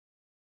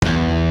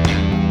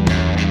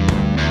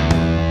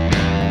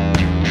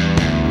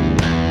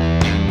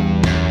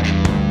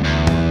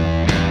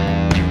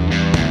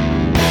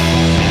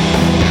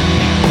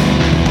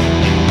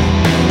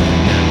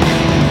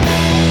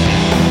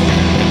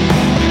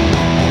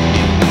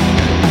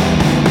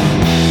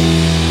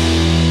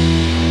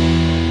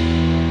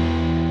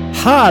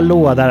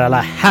Hallå där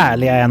alla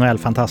härliga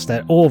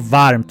NHL-fantaster och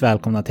varmt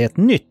välkomna till ett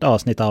nytt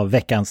avsnitt av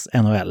veckans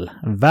NHL.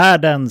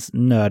 Världens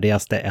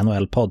nördigaste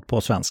NHL-podd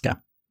på svenska.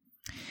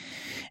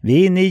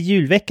 Vi är inne i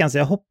julveckan så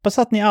jag hoppas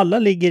att ni alla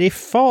ligger i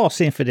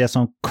fas inför det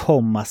som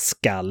komma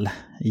skall.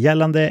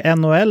 Gällande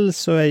NHL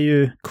så är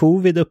ju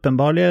covid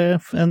uppenbarligen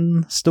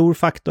en stor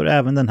faktor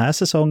även den här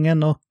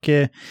säsongen och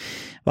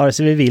vare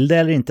sig vi vill det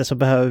eller inte så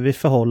behöver vi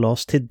förhålla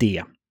oss till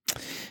det.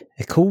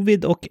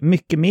 Covid och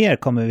mycket mer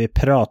kommer vi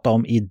prata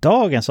om i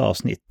dagens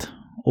avsnitt.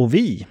 Och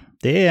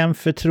det är en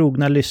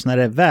förtrogna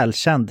lyssnare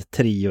välkänd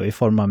trio i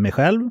form av mig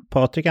själv,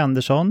 Patrik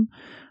Andersson,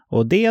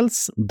 och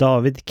dels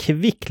David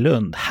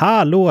Kvicklund.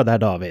 Hallå där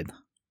David!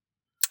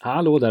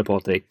 Hallå där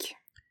Patrik!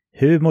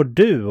 Hur mår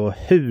du och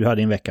hur har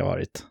din vecka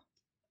varit?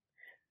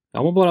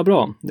 Jag mår bara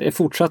bra. Det är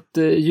fortsatt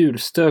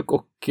julstök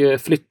och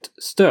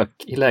flyttstök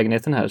i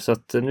lägenheten här så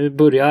att nu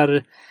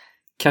börjar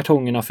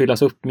kartongerna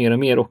fyllas upp mer och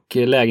mer och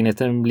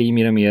lägenheten blir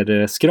mer och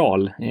mer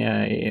skral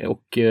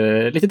och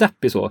lite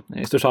deppig så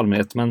i största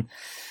allmänhet. Men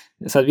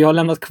så att vi har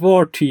lämnat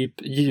kvar typ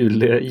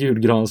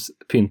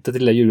julgranspyntet, det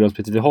lilla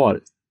julgranspyntet vi har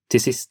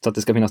till sist så att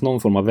det ska finnas någon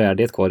form av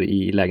värdighet kvar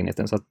i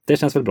lägenheten. Så att det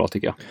känns väl bra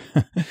tycker jag.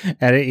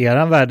 Är det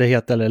eran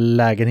värdighet eller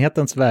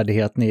lägenhetens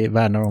värdighet ni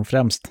värnar om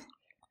främst?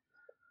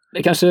 Det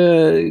är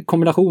kanske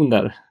kombination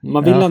där.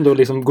 Man vill ändå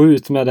liksom gå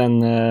ut med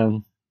en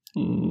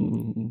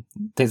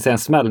tänkte säga en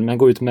smäll, men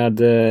gå ut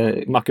med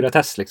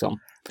makulatess liksom.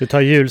 Du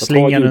tar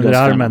julslingan under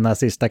armen när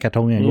sista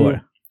kartongen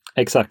går.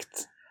 Exakt.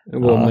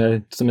 Går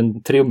med, som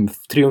en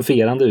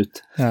triumferande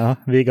ut. Ja,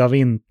 vi gav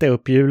inte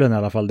upp julen i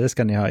alla fall. Det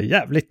ska ni ha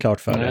jävligt klart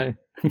för er.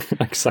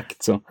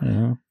 Exakt så.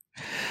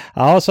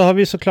 Ja, så har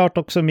vi såklart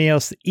också med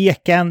oss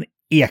Eken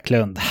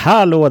Eklund.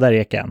 Hallå där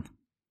Eken!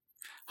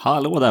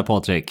 Hallå där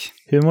Patrik!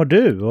 Hur mår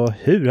du och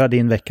hur har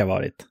din vecka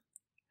varit?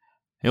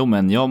 Jo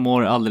men jag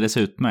mår alldeles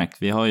utmärkt.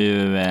 Vi har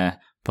ju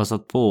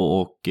passat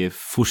på och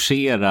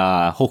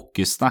forcera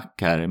hockeysnack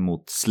här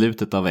mot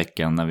slutet av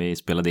veckan när vi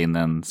spelade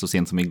in så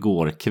sent som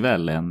igår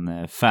kväll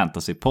en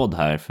fantasypodd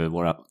här för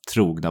våra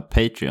trogna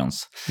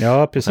Patreons.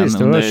 Ja precis,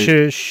 det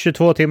var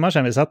 22 timmar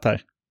sedan vi satt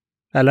här.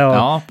 Eller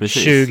ja,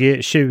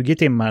 20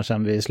 timmar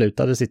sedan vi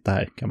slutade sitta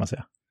här kan man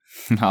säga.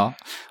 Ja,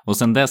 och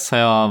sen dess har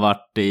jag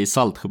varit i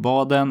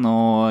Saltsjöbaden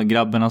och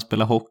grabbarna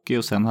spelar hockey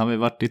och sen har vi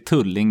varit i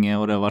Tullinge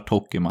och det har varit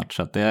hockeymatch.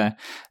 Så att jag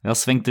har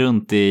svängt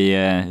runt i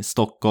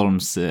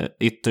Stockholms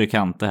yttre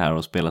kanter här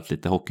och spelat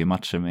lite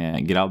hockeymatcher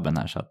med grabben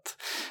här så att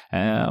det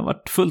har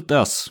varit fullt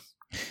ös.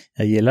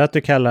 Jag gillar att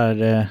du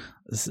kallar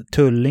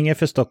Tullinge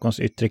för Stockholms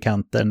yttre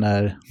kanter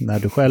när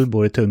du själv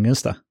bor i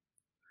Tungelsta.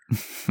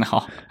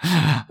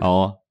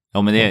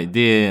 Ja, men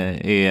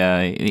det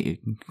är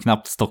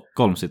knappt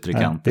Stockholms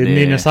ytterkant. Det är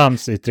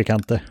Nynäshamns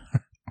ytterkanter.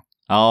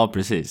 Ja,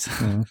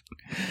 precis.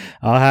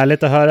 Ja,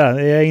 härligt att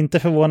höra. Jag är inte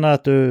förvånad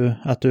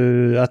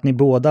att ni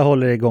båda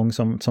håller igång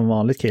som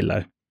vanligt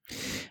killar.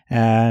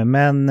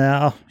 Men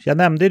jag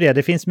nämnde ju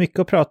det finns mycket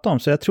att prata om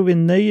så jag tror vi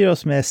nöjer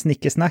oss med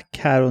snickesnack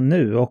här och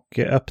nu och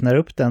öppnar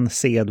upp den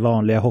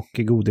sedvanliga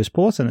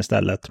hockeygodispåsen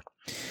istället.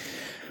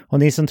 Och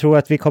ni som tror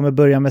att vi kommer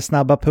börja med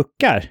snabba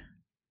puckar,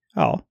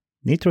 ja,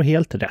 ni tror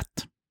helt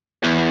rätt.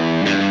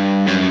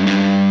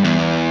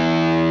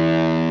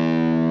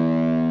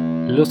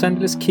 Los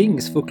Angeles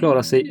Kings får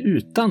klara sig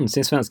utan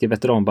sin svenska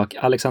veteranback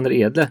Alexander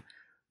Edle.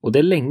 Och det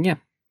är länge.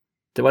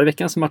 Det var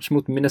veckans match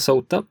mot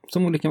Minnesota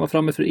som olyckan var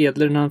framme för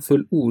Edler när han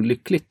föll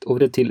olyckligt och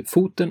vred till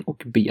foten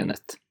och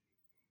benet.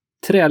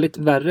 Träligt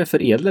värre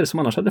för Edler som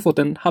annars hade fått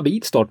en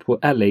habil start på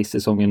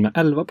LA-säsongen med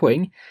 11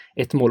 poäng,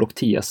 1 mål och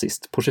 10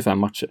 assist på 25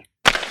 matcher.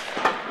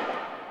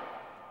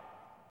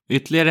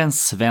 Ytterligare en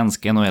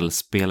svensk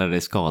NHL-spelare är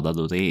skadad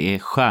och det är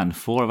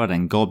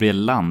stjärnforwarden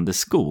Gabriel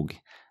Landeskog.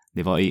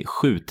 Det var i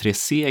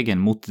 7-3-segern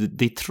mot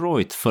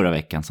Detroit förra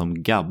veckan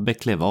som Gabbe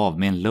klev av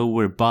med en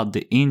lower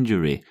body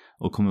injury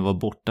och kommer vara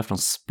borta från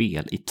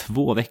spel i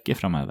 2 veckor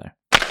framöver.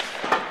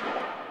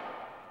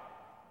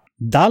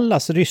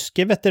 Dallas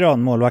ryske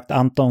veteranmålvakt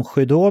Anton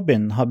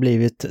Khudobin har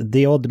blivit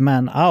the odd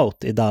man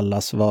out i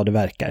Dallas vad det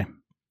verkar.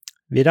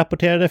 Vi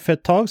rapporterade för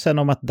ett tag sedan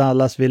om att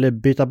Dallas ville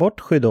byta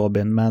bort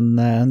Khudobin men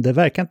det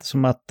verkar inte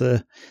som att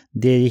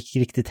det gick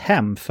riktigt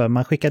hem för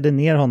man skickade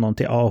ner honom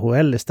till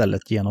AHL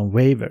istället genom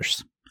waivers.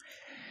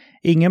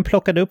 Ingen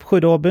plockade upp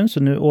Khudobin så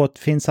nu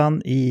återfinns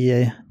han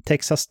i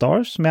Texas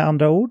Stars med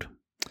andra ord.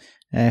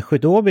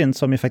 Khudobin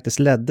som ju faktiskt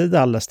ledde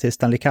Dallas till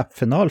Stanley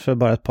Cup-final för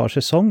bara ett par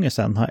säsonger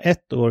sedan har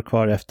 1 år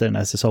kvar efter den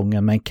här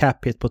säsongen med en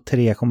cap hit på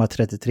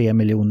 $3,33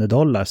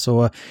 miljoner.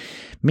 Så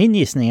min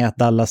gissning är att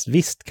Dallas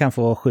visst kan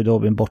få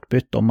Khudobin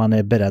bortbytt om man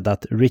är beredd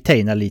att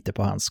retaina lite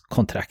på hans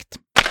kontrakt.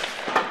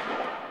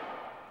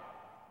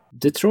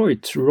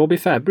 Detroit, Robbie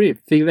Fabry,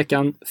 fick i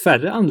veckan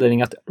färre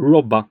anledning att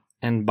robba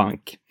en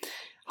bank.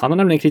 Han har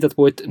nämligen kritat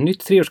på ett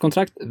nytt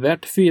 3-årskontrakt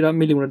värt $4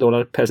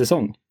 miljoner per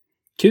säsong.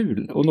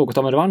 Kul och något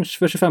av en revansch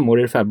för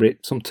 25-årig Fabry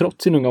som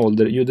trots sin unga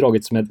ålder ju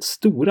dragits med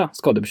stora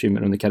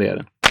skadebekymmer under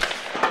karriären.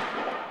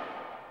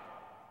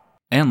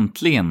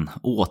 Äntligen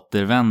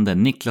återvände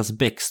Niklas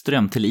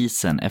Bäckström till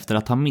isen efter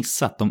att ha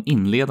missat de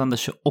inledande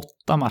 28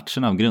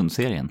 matcherna av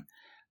grundserien.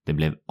 Det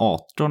blev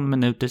 18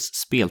 minuters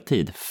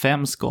speltid,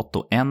 5 skott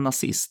och 1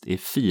 assist i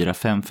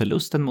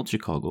 4-5-förlusten mot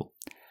Chicago.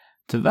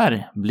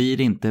 Tyvärr blir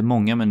det inte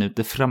många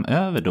minuter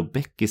framöver då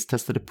Beckis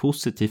testade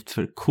positivt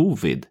för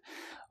covid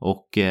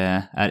och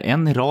är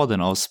en i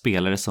raden av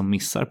spelare som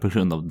missar på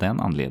grund av den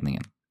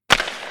anledningen.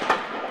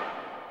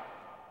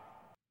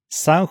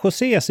 San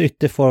Joses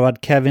ytterforward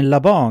Kevin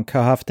Labanc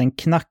har haft en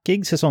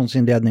knackig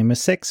säsongsinledning med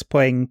 6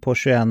 poäng på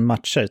 21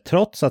 matcher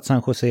trots att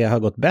San Jose har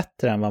gått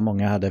bättre än vad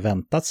många hade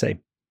väntat sig.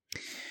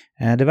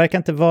 Det verkar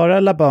inte vara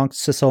Labancs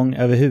säsong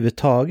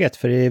överhuvudtaget,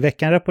 för i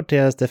veckan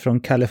rapporterades det från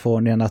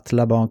Kalifornien att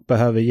Labanc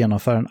behöver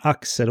genomföra en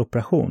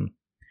axeloperation.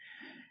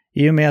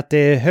 I och med att det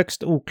är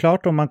högst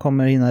oklart om man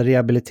kommer hinna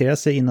rehabilitera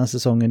sig innan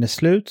säsongen är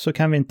slut så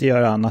kan vi inte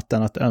göra annat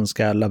än att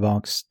önska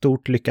Labanc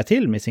stort lycka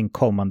till med sin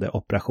kommande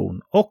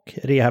operation och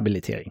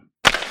rehabilitering.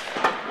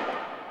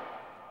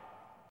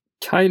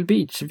 Kyle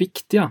Beach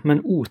viktiga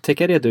men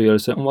otäcka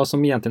redogörelse om vad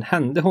som egentligen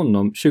hände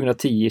honom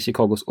 2010 i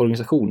Chicagos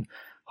organisation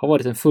har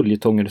varit en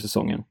följetong under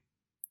säsongen.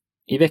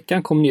 I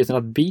veckan kom nyheten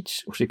att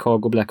Beach och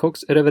Chicago Blackhawks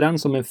är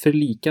överens om en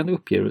förlikande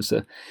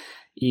uppgörelse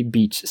i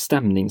Beachs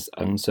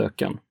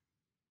stämningsansökan.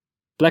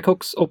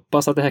 Blackhawks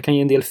hoppas att det här kan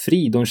ge en del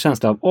frid och en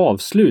känsla av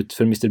avslut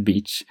för Mr.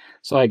 Beach,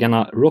 sa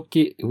ägarna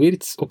Rocky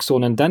Wirtz och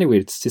sonen Danny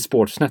Wirtz till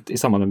Sportsnet i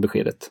samband med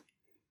beskedet.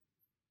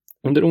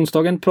 Under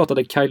onsdagen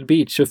pratade Kyle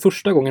Beach för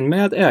första gången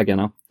med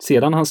ägarna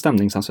sedan hans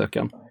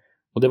stämningsansökan,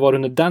 och det var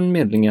under den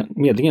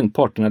medlingen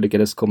parterna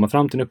lyckades komma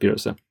fram till en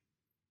uppgörelse.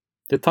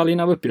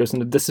 Detaljerna av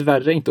uppgörelsen är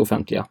dessvärre inte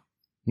offentliga,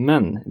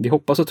 men vi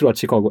hoppas och tror att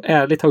Chicago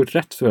ärligt har gjort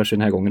rätt för sig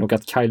den här gången och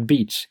att Kyle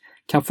Beach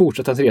kan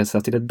fortsätta att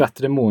resa till ett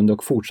bättre mående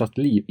och fortsatt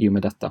liv i och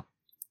med detta.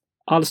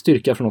 All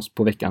styrka från oss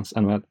på veckans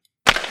NHL.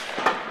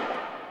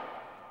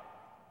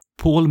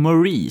 Paul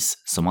Maurice,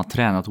 som har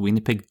tränat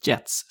Winnipeg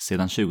Jets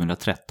sedan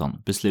 2013,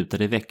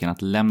 beslutade i veckan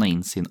att lämna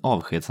in sin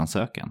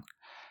avskedsansökan.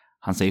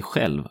 Han säger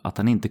själv att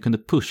han inte kunde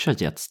pusha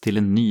Jets till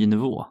en ny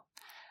nivå.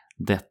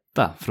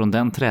 Detta från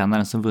den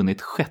tränaren som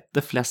vunnit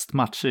sjätte flest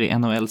matcher i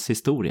NHLs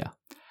historia.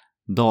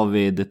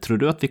 David, tror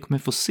du att vi kommer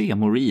få se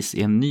Maurice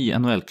i en ny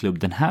NHL-klubb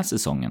den här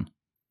säsongen?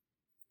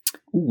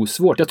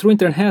 Svårt. Jag tror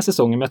inte den här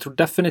säsongen, men jag tror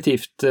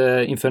definitivt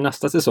inför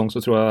nästa säsong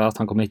så tror jag att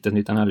han kommer hitta ett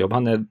nytt NHL-jobb.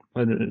 Han är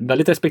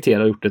väldigt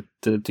respekterad och gjort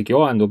ett, tycker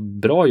jag, ändå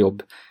bra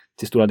jobb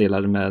till stora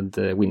delar med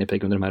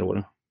Winnipeg under de här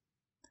åren.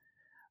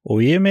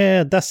 Och i och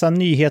med dessa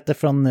nyheter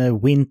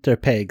från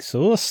Winterpeg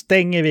så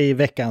stänger vi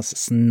veckans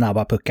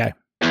snabba puckar.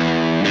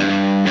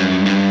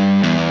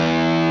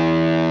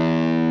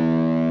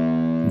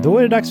 Då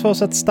är det dags för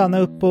oss att stanna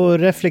upp och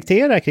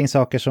reflektera kring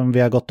saker som vi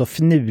har gått och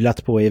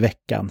fnulat på i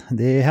veckan.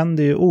 Det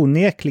händer ju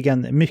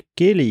onekligen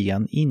mycket i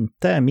ligan,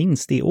 inte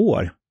minst i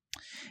år.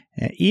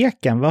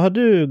 Eken, vad har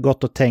du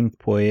gått och tänkt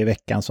på i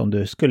veckan som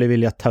du skulle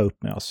vilja ta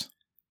upp med oss?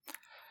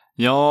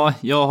 Ja,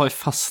 jag har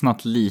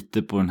fastnat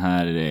lite på den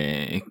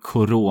här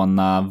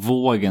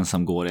coronavågen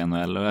som går i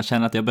NHL och jag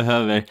känner att jag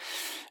behöver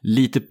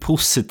lite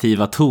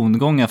positiva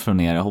tongångar från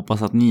er. Jag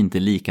hoppas att ni inte är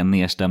lika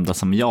nedstämda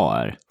som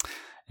jag är.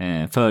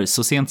 För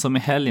så sent som i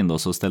helgen då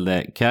så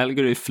ställde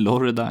Calgary,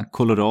 Florida,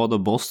 Colorado,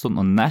 Boston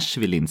och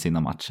Nashville in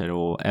sina matcher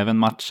och även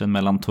matchen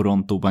mellan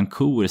Toronto och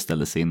Vancouver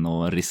ställdes in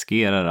och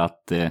riskerar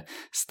att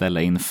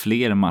ställa in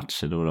fler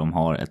matcher då de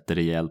har ett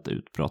rejält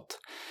utbrott.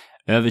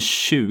 Över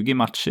 20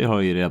 matcher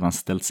har ju redan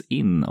ställts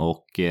in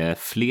och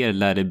fler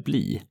lär det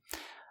bli.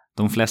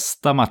 De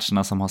flesta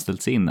matcherna som har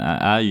ställts in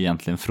är ju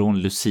egentligen från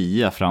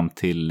Lucia fram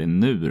till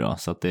nu då,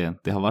 så att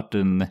det har varit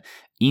en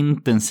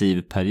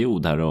intensiv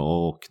period här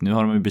och nu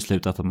har de ju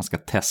beslutat att man ska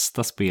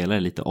testa spelare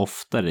lite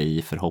oftare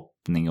i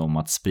förhoppning om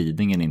att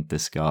spridningen inte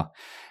ska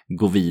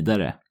gå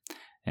vidare.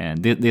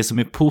 Det som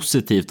är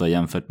positivt då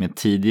jämfört med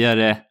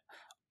tidigare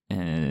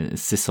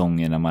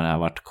säsonger när man har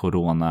varit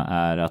corona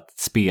är att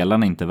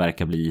spelarna inte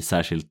verkar bli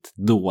särskilt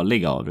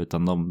dåliga av,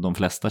 utan de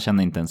flesta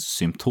känner inte ens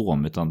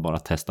symptom utan bara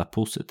testar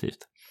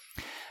positivt.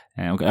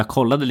 Och jag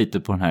kollade lite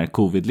på den här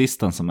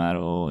covid-listan som är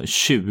och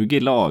 20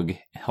 lag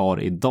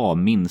har idag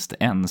minst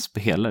en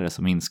spelare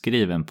som är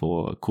inskriven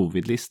på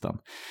covid-listan.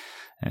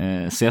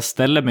 Så jag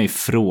ställer mig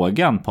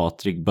frågan,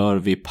 Patrik, bör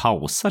vi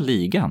pausa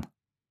ligan?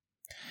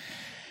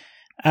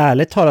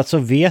 Ärligt talat så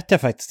vet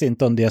jag faktiskt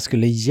inte om det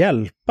skulle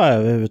hjälpa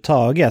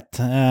överhuvudtaget.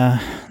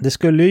 Det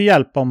skulle ju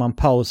hjälpa om man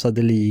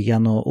pausade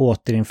ligan och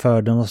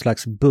återinförde någon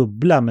slags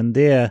bubbla, men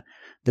det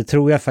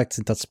tror jag faktiskt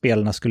inte att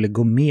spelarna skulle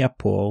gå med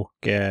på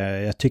och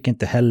jag tycker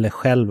inte heller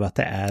själv att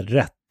det är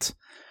rätt.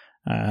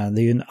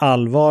 Det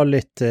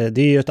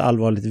är ju ett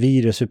allvarligt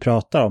virus vi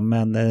pratar om,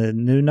 men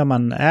nu när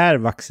man är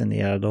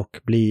vaccinerad och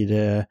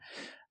blir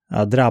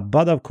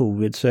drabbad av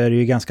covid så är det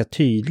ju ganska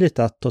tydligt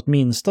att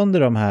åtminstone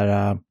de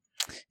här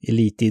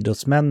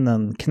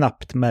elitidrottsmännen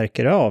knappt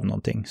märker av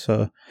någonting.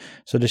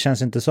 Så det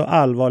känns inte så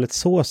allvarligt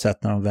så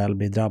sett när de väl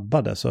blir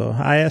drabbade. Så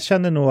jag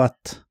känner nog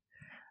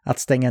att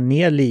stänga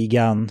ner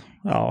ligan,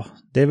 ja,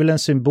 det är väl en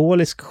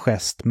symbolisk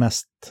gest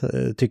mest,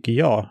 tycker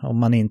jag, om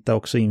man inte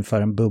också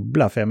inför en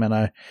bubbla. För jag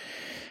menar,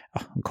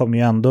 de kommer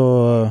ju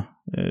ändå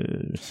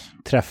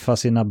träffa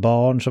sina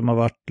barn som har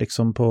varit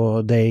liksom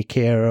på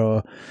daycare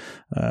och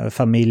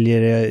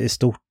familjer i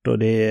stort och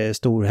det är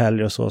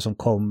storhelger och så som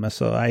kommer.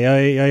 Så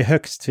jag är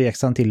högst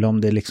tveksam till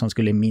om det liksom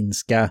skulle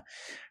minska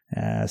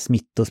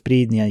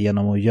smittospridningen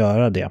genom att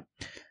göra det.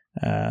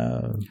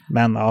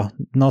 Men ja,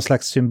 någon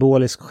slags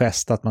symbolisk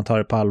gest att man tar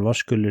det på allvar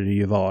skulle det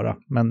ju vara.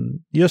 Men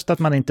just att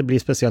man inte blir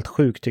speciellt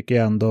sjuk tycker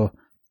jag ändå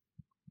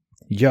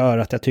gör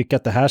att jag tycker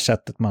att det här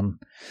sättet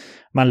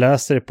man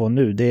löser det på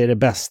nu, det är det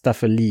bästa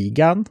för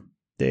ligan.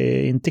 Det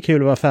är inte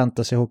kul att vara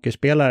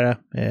fantasy-hockeyspelare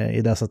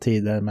i dessa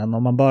tider, men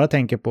om man bara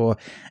tänker på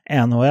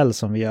NHL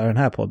som vi gör i den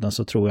här podden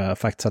så tror jag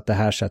faktiskt att det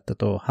här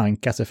sättet att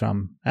hanka sig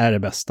fram är det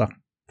bästa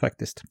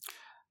faktiskt.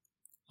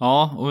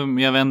 Ja,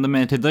 och jag vänder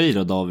mig till dig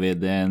då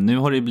David. Nu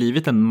har det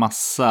blivit en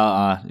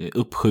massa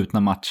uppskjutna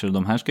matcher och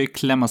de här ska ju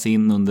klämmas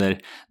in under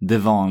det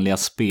vanliga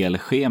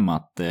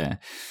spelschemat.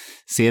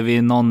 Ser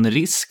vi någon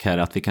risk här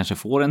att vi kanske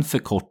får en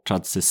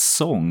förkortad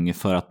säsong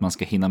för att man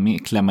ska hinna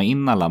klämma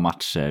in alla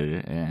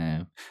matcher?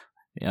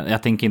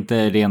 Jag tänker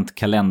inte rent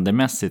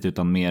kalendermässigt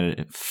utan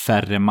mer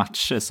färre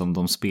matcher som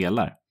de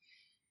spelar.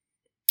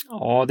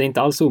 Ja, det är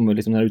inte alls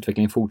omöjligt om den här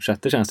utvecklingen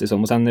fortsätter känns det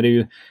som. Och sen är det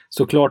ju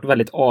såklart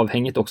väldigt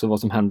avhängigt också vad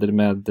som händer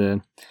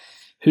med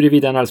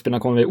huruvida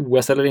NHL-spelarna kommer med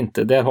OS eller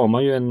inte. Där har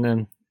man ju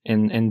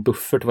en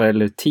buffert vad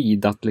gäller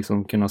tid att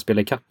liksom kunna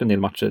spela ikapp en del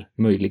matcher,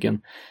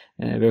 möjligen.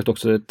 Vi har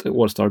också ett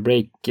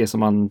All-Star-break som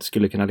man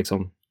skulle kunna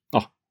liksom,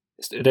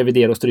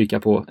 revidera och stryka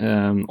på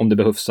om det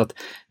behövs. Så att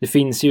det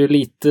finns ju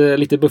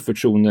lite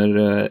buffertzoner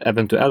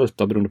eventuellt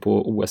då, beroende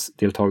på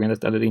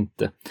OS-deltagandet eller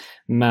inte.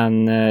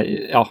 Men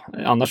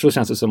annars så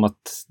känns det som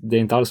att det är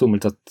inte alls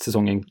omöjligt att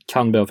säsongen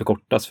kan behöva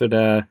förkortas för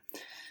det.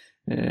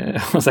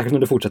 Säkert om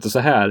det fortsätter så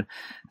här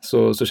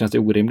så känns det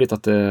orimligt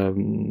att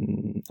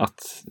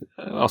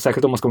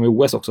särskilt om man ska med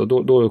OS också,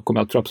 då kommer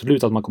jag tror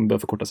absolut att man kommer behöva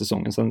förkorta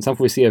säsongen. Sen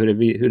får vi se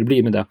hur det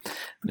blir med det.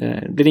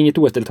 Blir det inget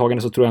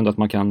OS-deltagande så tror jag ändå att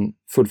man kan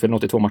fullfölja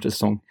 82 matcher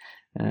säsong.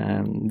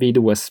 Vid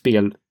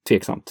OS-spel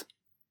tveksamt.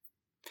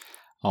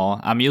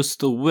 Ja, men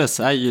just OS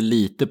är ju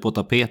lite på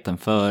tapeten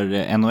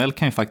för NHL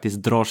kan ju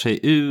faktiskt dra sig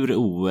ur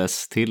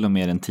OS till och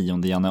med den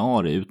 10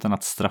 januari utan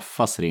att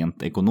straffas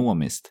rent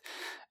ekonomiskt.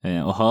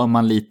 Och hör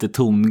man lite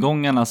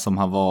tongångarna som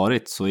har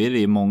varit så är det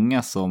ju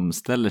många som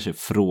ställer sig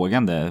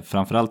frågande,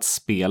 framförallt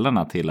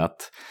spelarna, till att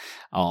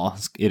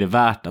är det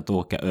värt att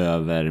åka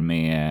över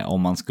med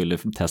om man skulle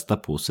testa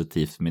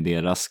positivt med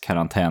deras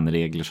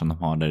karantänregler som de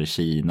har där i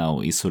Kina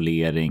och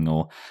isolering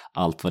och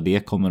allt vad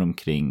det kommer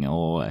omkring.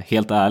 Och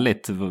helt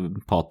ärligt,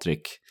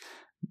 Patrik,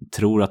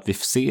 tror att vi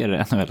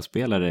ser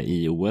NHL-spelare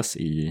i OS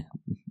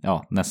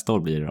nästa år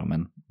blir det då,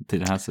 men till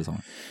den här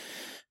säsongen.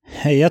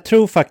 Jag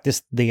tror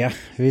faktiskt det.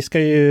 Vi ska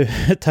ju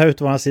ta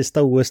ut vår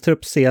sista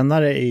OS-trupp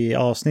senare i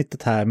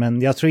avsnittet här,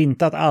 men jag tror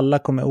inte att alla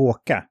kommer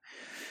åka.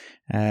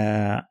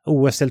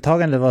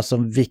 OS-deltagande var så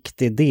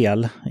viktig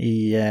del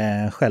i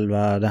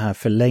själva den här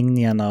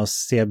förlängningen av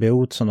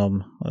CBA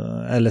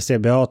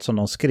som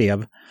de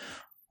skrev.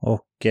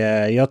 Och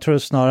jag tror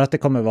snarare att det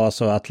kommer vara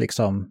så att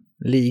liksom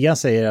ligan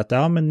säger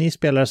att men ni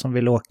spelare som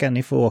vill åka,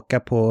 ni får åka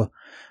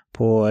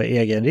på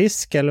egen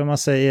risk, eller om man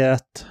säger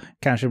att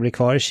kanske blir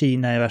kvar i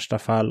Kina i värsta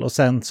fall, och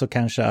sen så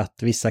kanske att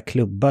vissa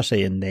klubbar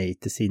säger nej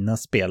till sina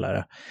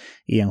spelare,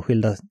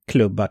 enskilda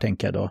klubbar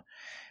tänker jag då.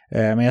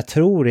 Men jag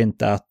tror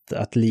inte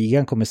att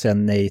ligan kommer säga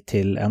nej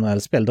till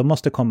NHL-spel. De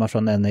måste komma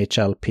från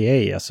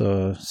NHLPA,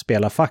 alltså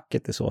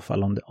spelarfacket i så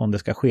fall, om det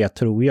ska ske,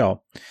 tror jag.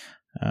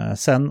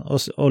 Sen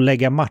att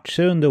lägga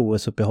matcher under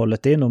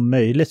OS-uppehållet, det är nog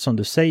möjligt som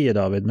du säger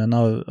David, men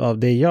av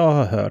det jag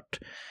har hört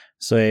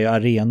så är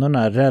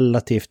arenorna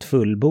relativt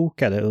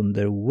fullbokade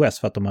under OS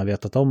för att de har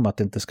vetat om att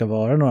det inte ska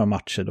vara några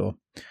matcher då.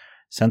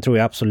 Sen tror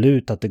jag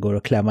absolut att det går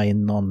att klämma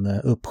in någon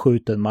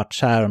uppskjuten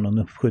match här och någon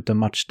uppskjuten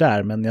match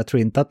där, men jag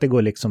tror inte att det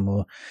går liksom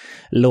att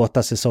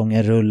låta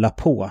säsongen rulla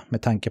på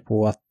med tanke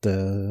på att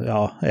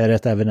är det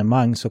ett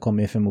evenemang så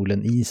kommer ju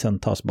förmodligen isen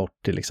tas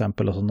bort till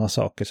exempel och sådana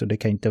saker, så det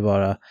kan inte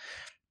vara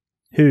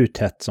hur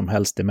tätt som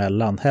helst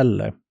emellan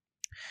heller.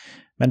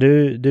 Men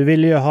du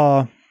vill ju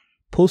ha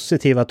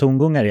positiva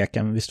tongångar,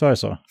 Eken, visst var det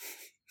så?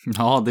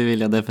 Ja, det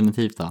vill jag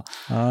definitivt ha.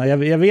 Ja,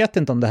 jag vet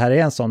inte om det här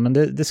är en sån, men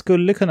det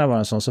skulle kunna vara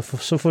en sån,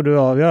 så får du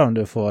avgöra om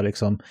du får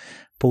liksom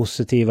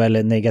positiva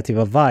eller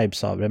negativa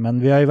vibes av det. Men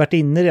vi har ju varit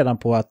inne redan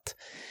på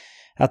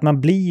att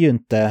man blir ju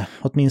inte,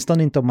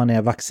 åtminstone inte om man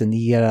är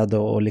vaccinerad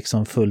och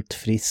liksom fullt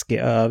frisk i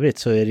övrigt,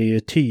 så är det ju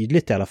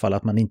tydligt i alla fall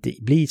att man inte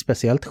blir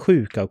speciellt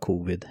sjuk av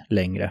covid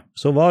längre.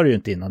 Så var det ju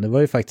inte innan. Det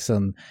var ju faktiskt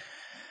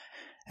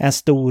en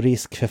stor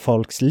risk för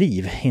folks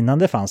liv innan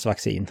det fanns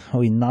vaccin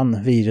och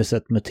innan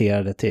viruset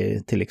muterade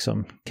till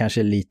liksom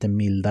kanske lite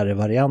mildare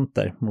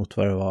varianter mot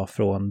vad det var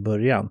från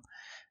början.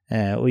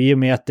 Och i och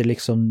med att det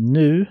liksom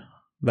nu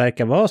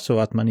verkar vara så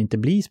att man inte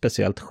blir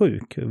speciellt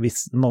sjuk.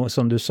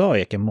 Som du sa,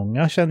 Eken,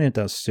 många känner ju inte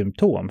ens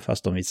symptom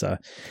fast de visar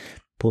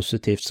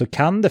positivt, så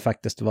kan det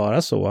faktiskt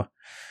vara så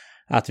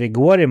att vi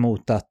går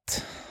emot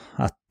att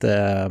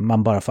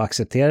man bara får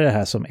acceptera det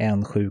här som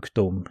en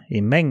sjukdom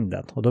i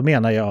mängden. Och då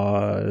menar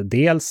jag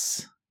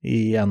dels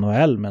i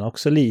NHL men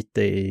också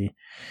lite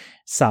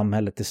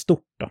samhället är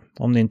stort då.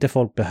 Om det inte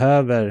folk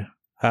behöver,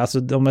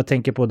 alltså om jag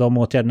tänker på de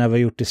åtgärderna vi har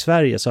gjort i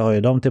Sverige, så har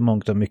ju de till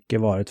mångt och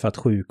mycket varit för att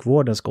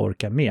sjukvården ska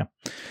orka med.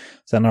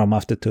 Sen har de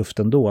haft det tufft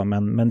ändå,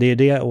 men det är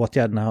det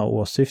åtgärderna har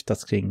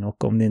åsyftats kring.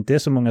 Och om det inte är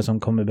så många som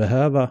kommer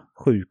behöva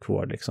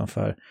sjukvård liksom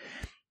för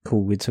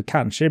covid, så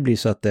kanske det blir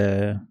så att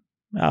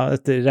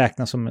att det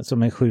räknas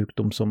som en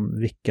sjukdom som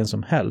vilken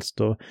som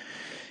helst. Och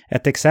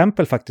ett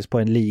exempel faktiskt på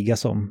en liga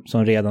som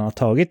redan har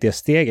tagit det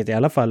steget, i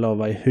alla fall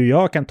av hur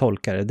jag kan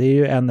tolka det, det är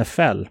ju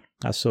NFL,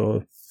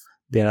 alltså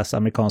deras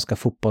amerikanska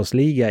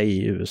fotbollsliga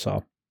i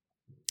USA.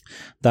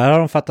 Där har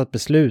de fattat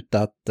beslut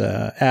att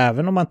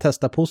även om man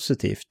testar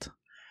positivt,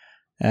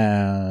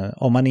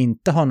 om man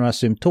inte har några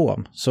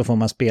symptom, så får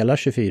man spela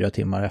 24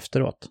 timmar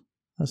efteråt.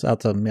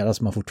 Alltså medan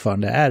man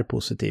fortfarande är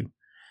positiv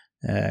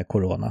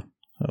corona.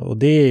 Och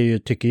det är ju,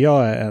 tycker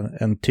jag,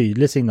 en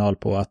tydlig signal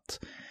på att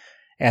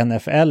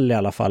NFL i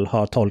alla fall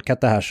har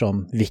tolkat det här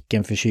som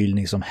vilken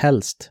förkylning som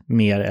helst,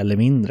 mer eller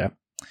mindre.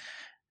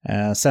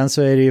 Sen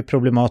så är det ju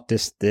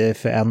problematiskt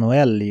för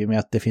NHL i och med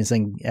att det finns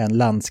en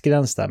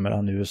landsgräns där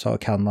mellan USA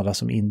och Kanada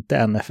som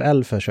inte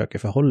NFL försöker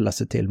förhålla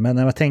sig till. Men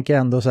jag tänker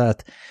ändå så här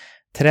att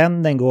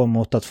trenden går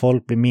mot att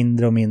folk blir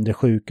mindre och mindre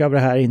sjuka av det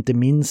här, inte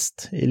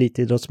minst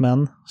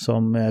elitidrottsmän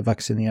som är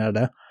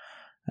vaccinerade.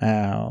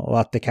 Och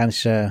att det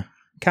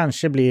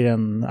kanske blir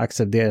en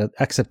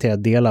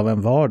accepterad del av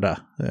en vardag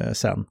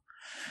sen.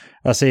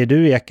 Vad säger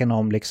du, Eken,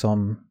 om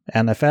liksom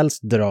NFLs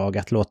drag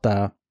att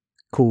låta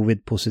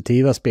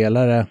covid-positiva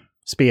spelare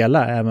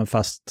spela även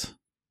fast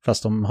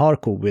de har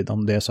covid,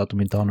 om det är så att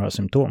de inte har några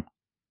symptom?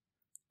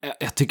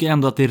 Jag tycker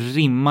ändå att det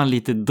rimmar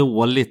lite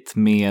dåligt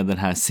med det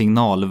här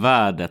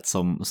signalvärdet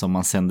som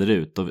man sänder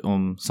ut. Och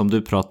som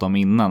du pratade om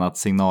innan, att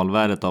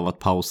signalvärdet av att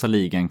pausa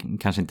ligan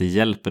kanske inte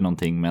hjälper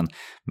någonting, men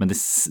det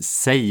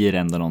säger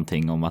ändå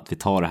någonting om att vi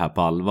tar det här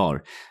på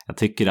allvar. Jag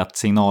tycker att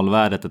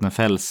signalvärdet att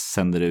NFL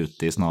sänder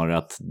ut är snarare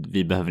att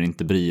vi behöver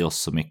inte bry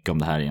oss så mycket om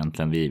det här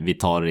egentligen. Vi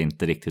tar det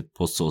inte riktigt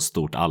på så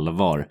stort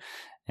allvar.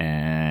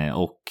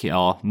 Och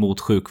ja, mot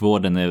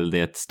sjukvården är det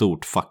ett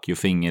stort fuck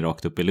you-finger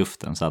rakt upp i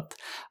luften. Så att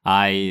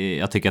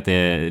jag tycker att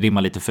det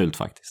rimmar lite fult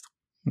faktiskt.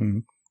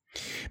 Mm.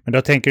 Men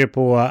då tänker du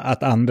på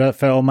att andra,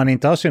 för om man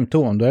inte har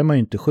symptom, då är man ju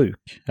inte sjuk,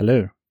 eller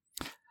hur?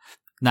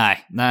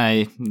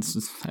 Nej,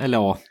 eller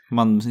ja,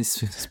 man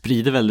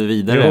sprider väl det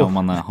vidare om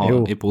man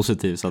är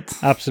positiv. Så att...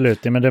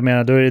 Absolut, men du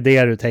menar, då är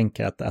det du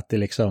tänker att det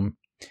liksom,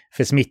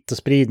 för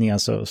smittospridningen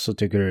så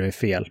tycker du det är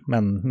fel.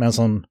 Men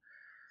som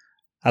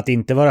att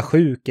inte vara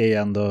sjuk är ju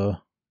ändå,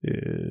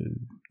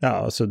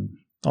 alltså,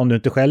 om du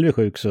inte själv är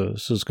sjuk så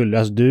skulle,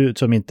 alltså du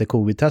som inte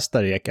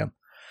covid-testar Eken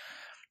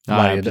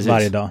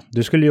varje dag,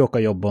 du skulle ju åka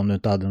och jobba om du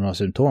inte hade några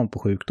symptom på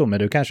sjukdom, men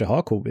du kanske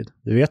har covid,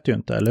 du vet ju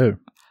inte, eller hur?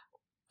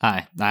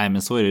 Nej,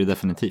 men så är det ju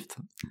definitivt.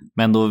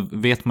 Men då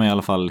vet man i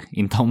alla fall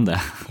inte om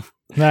det.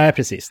 Nej,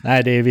 precis.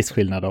 Nej, det är viss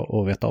skillnad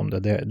att veta om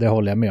det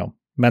håller jag med om.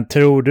 Men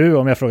tror du,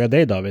 om jag frågar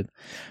dig David,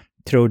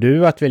 tror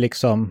du att vi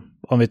liksom,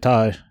 om vi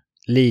tar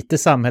lite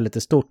samhället är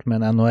stort,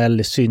 men NHL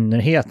i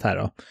synnerhet här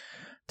då.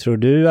 Tror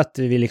du att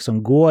vi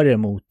liksom går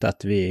emot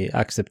att vi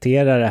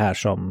accepterar det här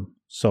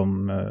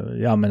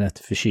som ett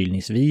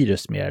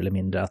förkylningsvirus mer eller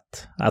mindre?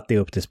 Att det är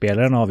upp till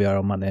spelaren att avgöra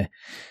om man är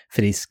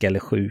frisk eller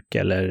sjuk,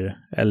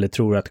 eller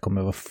tror att det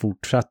kommer vara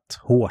fortsatt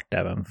hårt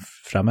även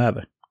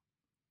framöver?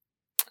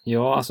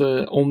 Ja,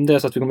 alltså om det är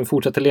så att vi kommer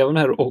fortsätta leva med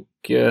det här och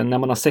när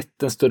man har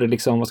sett en större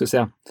liksom,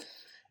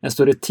 en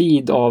större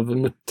tid av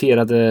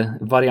muterade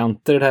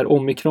varianter. Det här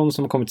omikron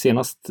som har kommit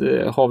senast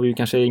har vi ju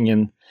kanske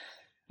det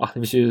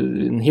finns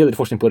ju en hel del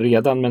forskning på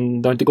redan,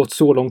 men det har inte gått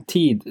så lång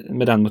tid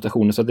med den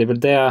mutationen, så det är väl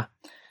det,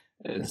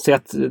 säg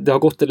att det har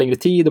gått en längre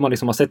tid och man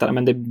liksom har sett att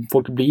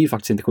folk blir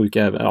faktiskt inte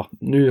sjuka.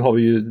 Nu har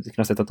vi ju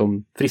kunnat sett att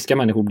de friska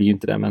människor blir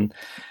inte det, men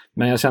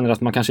jag känner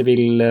att man kanske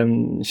vill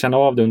känna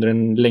av det under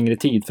en längre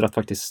tid för att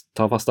faktiskt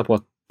ta fasta på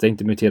att det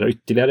inte muterar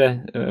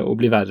ytterligare och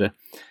blir värre.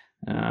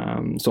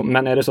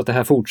 Men är det så att det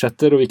här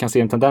fortsätter och vi kan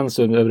se en tendens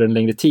över en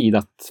längre tid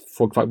att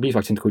folk blir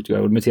faktiskt inte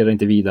sjuka och muterar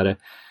inte vidare,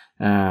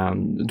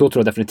 då tror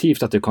jag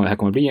definitivt att det här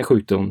kommer bli en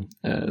sjukdom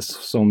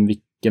som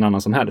vilken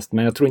annan som helst.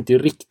 Men jag tror inte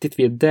riktigt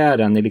vi är där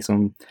än i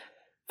liksom,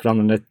 för att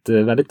använda ett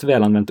väldigt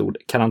välanvänt ord,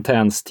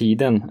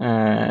 karantänstiden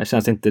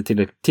känns inte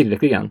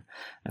tillräckligt än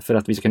för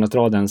att vi ska kunna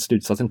dra den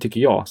slutsatsen,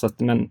 tycker jag.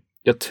 Men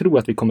jag tror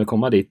att vi kommer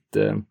komma dit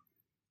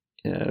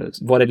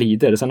vad det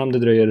lider. Sen om det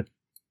dröjer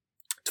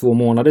 2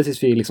 månader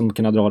tills vi liksom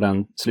kunna dra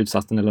den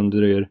slutsatsen, eller om det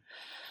dröjer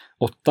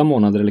 8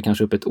 månader eller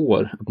kanske upp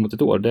mot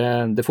ett år,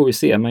 det får vi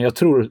se. Men jag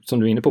tror, som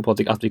du är inne på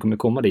Patrik, att vi kommer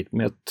komma dit,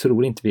 men jag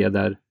tror inte vi är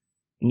där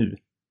nu.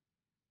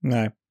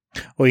 Nej,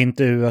 och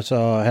inte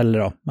USA heller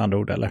då, med andra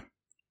ord, eller?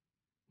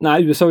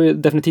 Nej, USA är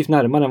definitivt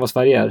närmare än vad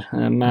Sverige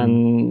är, men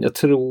jag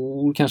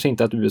tror kanske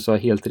inte att USA är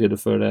helt redo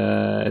för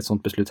ett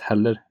sånt beslut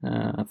heller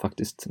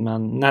faktiskt.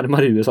 Men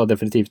närmare USA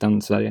definitivt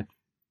än Sverige.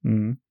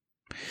 Mm.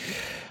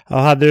 Ja,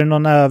 hade du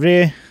någon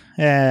övrig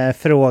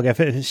fråga?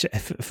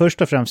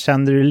 Först och främst,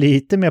 kände du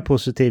lite mer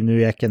positiv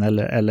nu, Eken,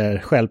 eller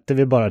stjälpte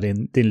vi bara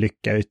din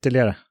lycka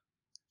ytterligare?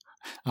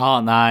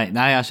 Ja,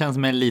 nej, jag känns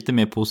mig lite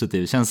mer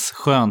positiv. Det känns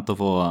skönt att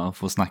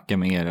få snacka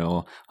med er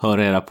och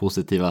höra era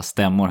positiva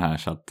stämmor här.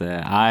 Så att,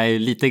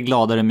 lite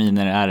gladare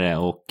miner är det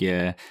och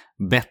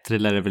bättre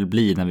lär det väl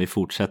bli när vi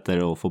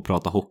fortsätter att få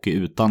prata hockey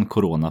utan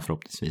corona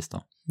förhoppningsvis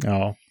då.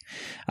 Ja,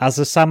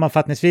 alltså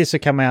sammanfattningsvis så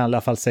kan man i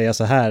alla fall säga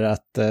så här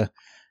att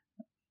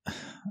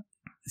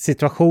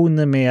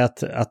situationen med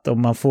att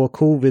om man får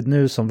covid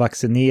nu som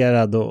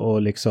vaccinerad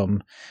och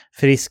liksom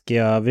frisk i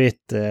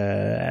övrigt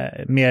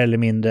mer eller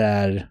mindre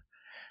är,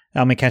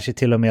 ja men kanske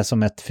till och med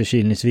som ett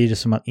förkylningsvirus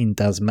som man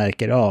inte ens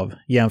märker av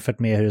jämfört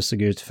med hur det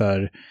såg ut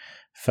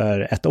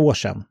för ett år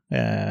sedan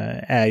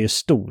är ju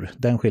stor.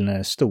 Den skillnaden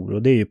är stor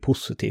och det är ju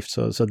positivt.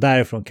 Så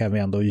därifrån kan vi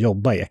ändå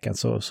jobba Eken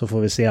så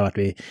får vi se vart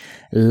vi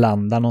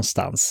landar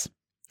någonstans.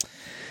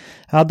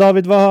 Ja,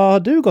 David, vad har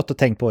du gått och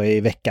tänkt på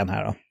i veckan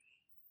här då?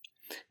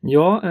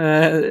 Ja,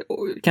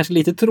 kanske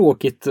lite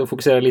tråkigt att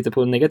fokusera lite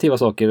på negativa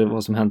saker,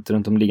 vad som hänt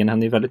runt om ligan. Det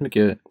händer ju väldigt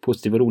mycket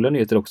positiva och roliga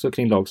nyheter också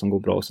kring lag som går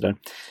bra och sådär.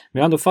 Men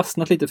jag har ändå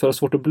fastnat lite för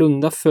svårt att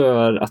blunda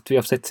för att vi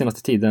har sett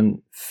senaste tiden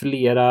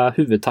flera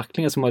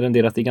huvudtacklingar som har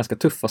renderat i ganska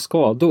tuffa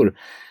skador.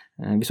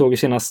 Vi såg ju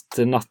senast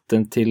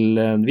natten till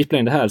vi spelade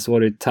in det här så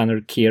var det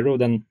Tanner Kero,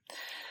 den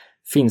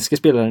finske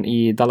spelaren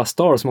i Dallas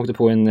Stars som åkte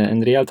på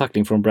en rejäl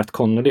tackling från Brett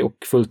Connolly och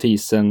fullt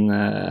isen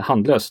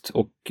handlöst.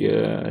 Och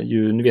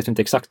nu vet vi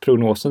inte exakt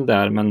prognosen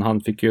där, men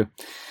han fick ju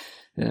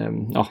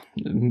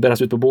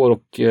bäras ut på bår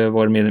och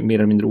var mer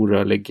eller mindre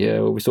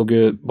orörlig. Och vi såg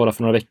ju bara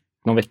för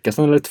någon vecka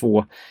sedan eller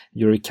två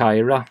Yuri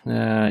Kaira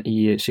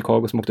i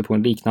Chicago som åkte på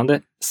en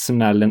liknande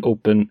smäll, en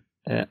open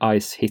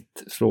ice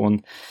hit från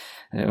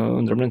jag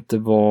undrar om det inte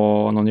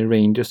var någon i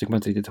Rangers, det kommer jag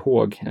inte riktigt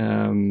ihåg.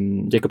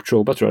 Jacob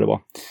Trouba tror jag det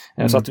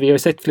var. Så att vi har ju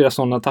sett flera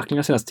sådana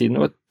tacklingar senaste tiden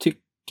och jag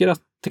tycker att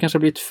det kanske har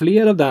blivit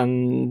fler av den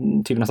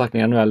typen av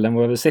tacklingar i NHL än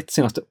vad vi har sett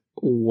senaste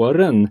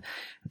åren.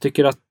 Jag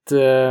tycker att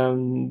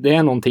det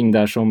är någonting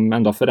där som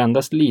ändå har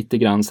förändrats lite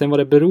grann. Sen vad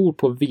det beror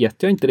på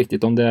vet jag inte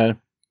riktigt, om det är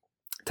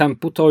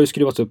tempot har ju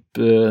skruvats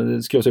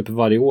upp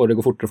varje år, det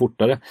går fortare och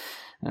fortare.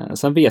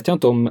 Sen vet jag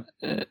inte om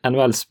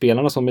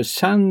NHL-spelarna som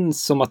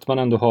känns som att man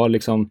ändå har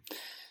liksom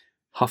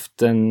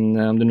haft om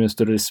det nu är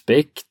större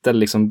respekt eller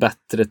liksom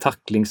bättre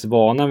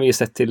tacklingsvana än vi har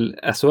sett till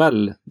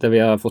SHL, där vi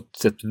har fått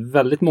sett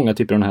väldigt många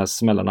typer av de här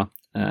smällarna.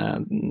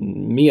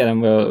 Mer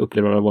än vad jag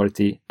upplever har varit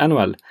i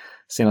NHL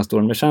senaste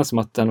åren. Men det känns som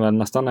att NHL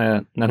nästan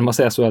är närmare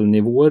sig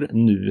SHL-nivåer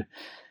nu.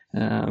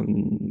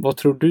 Vad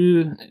tror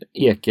du,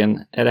 Eken?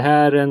 Är det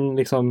här en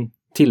liksom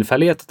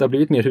tillfällighet att det har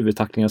blivit mer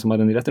huvudtacklingar som har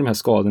renderat i de här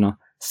skadorna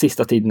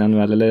sista tiden i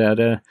NHL, eller är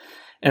det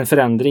en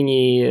förändring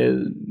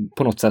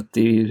på något sätt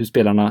i hur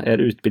spelarna är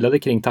utbildade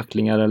kring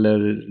tacklingar eller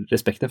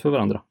respekten för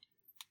varandra?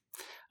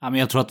 Ja, men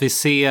jag tror att vi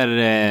ser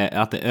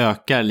att det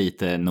ökar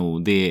lite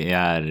nog. Det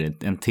är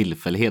en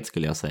tillfällighet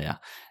skulle jag säga.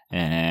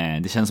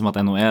 Det känns som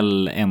att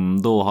NHL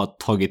ändå har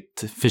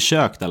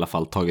försökt i alla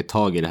fall tagit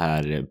tag i det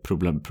här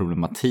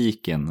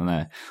problematiken.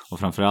 Och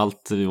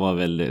framförallt det var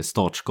väl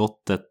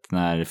startskottet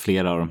när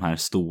flera av de här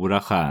stora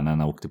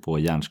stjärnorna åkte på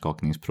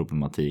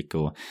hjärnskakningsproblematik.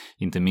 Och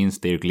inte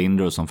minst Eric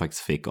Lindros som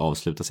faktiskt fick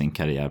avsluta sin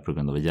karriär på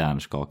grund av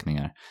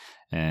hjärnskakningar.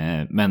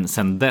 Men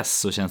sen dess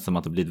så känns det som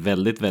att det blivit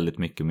väldigt, väldigt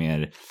mycket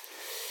mer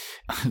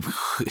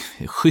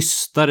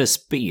schysstare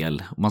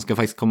spel. Man ska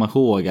faktiskt komma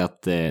ihåg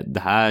att det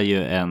här är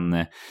ju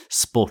en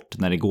sport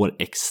när det går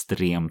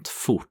extremt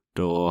fort,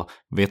 och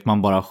vet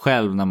man bara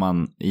själv när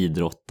man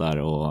idrottar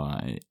och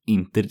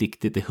inte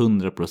riktigt är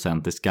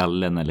 100% i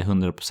skallen eller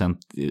 100%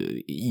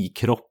 i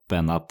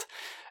kroppen, att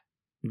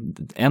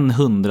en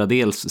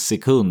 100-dels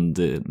sekund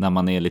när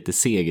man är lite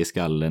seg i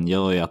skallen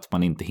gör ju att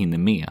man inte hinner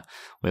med.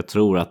 Och jag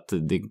tror att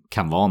det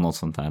kan vara något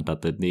sånt här,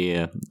 att det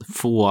är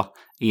få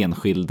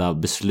enskilda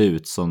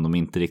beslut som de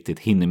inte riktigt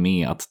hinner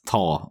med att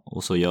ta,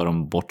 och så gör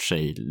de bort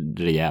sig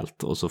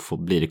rejält och så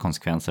blir det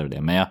konsekvenser av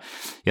det. Men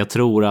jag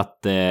tror att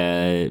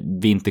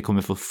vi inte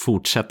kommer få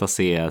fortsätta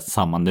se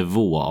samma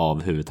nivå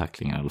av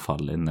huvudtacklingar i alla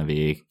fall när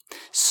vi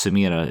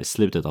summerar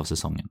slutet av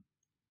säsongen.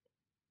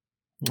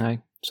 Nej,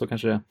 så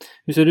kanske det är.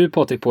 Hur ser du,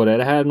 Patrik, på det? Är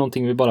det här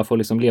någonting vi bara får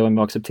liksom leva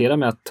med och acceptera,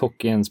 med att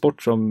hockey är en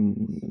sport som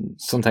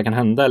sånt här kan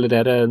hända, eller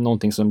är det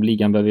någonting som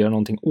ligan behöver göra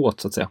någonting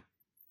åt så att säga?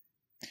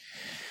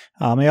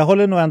 Ja, men jag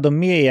håller nog ändå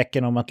med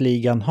Eken om att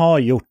ligan har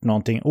gjort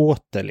någonting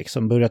åt det.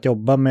 Liksom börjat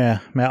jobba med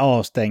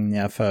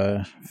avstängningar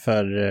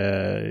för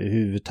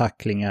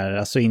huvudtacklingar.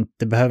 Alltså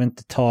behöver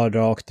inte ta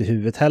rakt i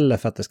huvudet heller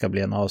för att det ska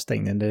bli en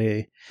avstängning.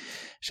 Det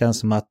känns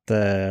som att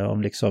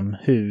om liksom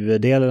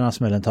huvuddelen av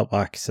smällen tar på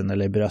axeln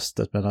eller i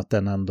bröstet, men att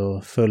den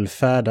ändå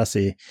fullfärdas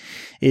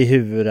i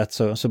huvudet,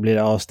 så blir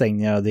det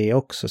avstängningar av det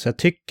också. Så jag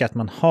tycker att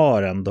man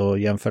har ändå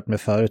jämfört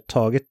med förut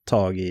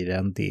tag i det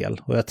en del.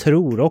 Och jag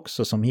tror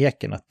också som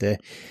Eken att det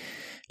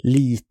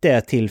lite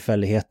är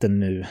tillfälligheten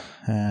nu.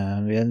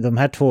 De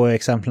här två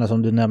exemplen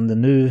som du nämnde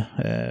nu,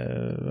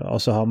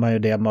 och så har man ju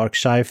det Mark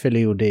Scheifele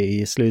gjorde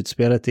i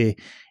slutspelet i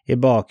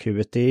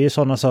bakhuvudet. Det är ju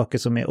sådana saker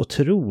som är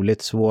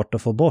otroligt svårt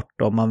att få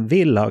bort om man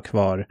vill ha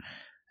kvar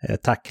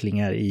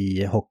tacklingar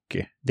i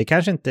hockey. Det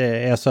kanske inte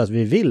är så att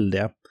vi vill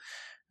det.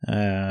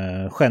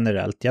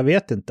 generellt. Jag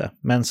vet inte.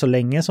 Men så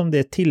länge som det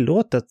är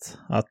tillåtet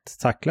att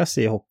tacklas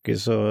i hockey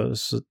så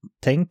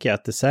tänker jag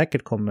att det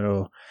säkert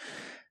kommer att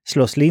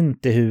slå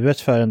slint i huvudet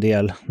för en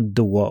del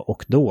då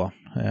och då.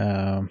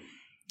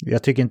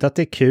 Jag tycker inte att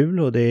det är kul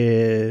och det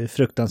är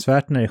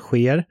fruktansvärt när det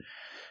sker.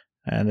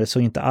 Det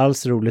såg inte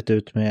alls roligt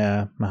ut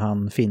med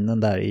han finnen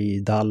där i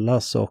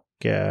Dallas, och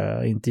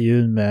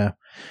intervjun med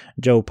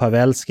Joe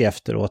Pavelski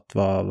efteråt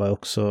var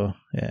också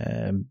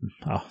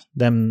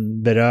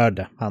den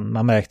berörde.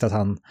 Man märkte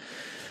att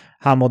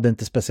han mådde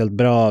inte speciellt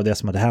bra av det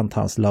som hade hänt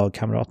hans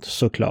lagkamrat,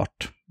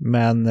 såklart.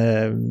 Men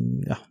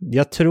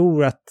jag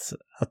tror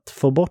att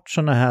få bort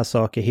sådana här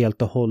saker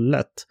helt och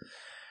hållet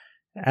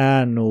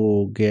är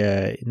nog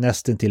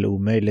nästan till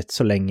omöjligt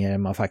så länge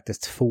man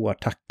faktiskt får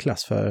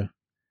tacklas, för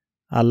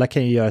alla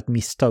kan ju göra ett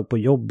misstag på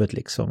jobbet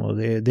liksom, och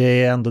det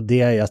är ändå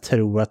det jag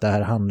tror att det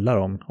här handlar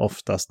om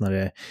oftast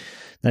när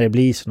det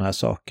blir såna här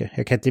saker.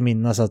 Jag kan inte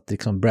minnas att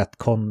liksom Brett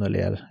Connolly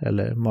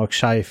eller Mark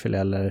Scheifele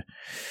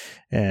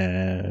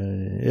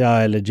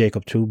eller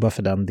Jacob Trouba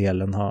för den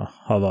delen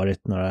har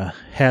varit några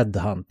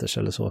headhunters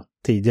eller så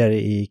tidigare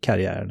i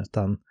karriären,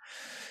 utan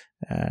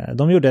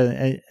de gjorde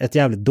ett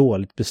jävligt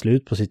dåligt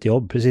beslut på sitt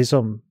jobb, precis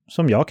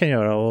som jag kan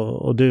göra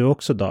och du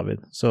också, David.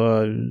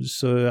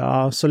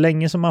 Så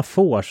länge som man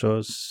får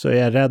så är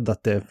jag rädd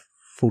att det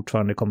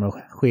fortfarande kommer att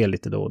ske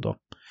lite då och då.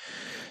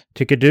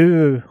 Tycker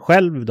du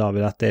själv,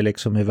 David, att det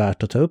liksom är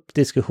värt att ta upp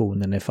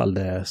diskussionen ifall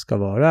det ska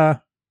vara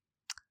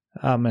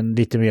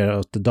lite mer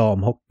åt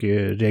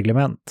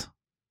damhockeyreglement?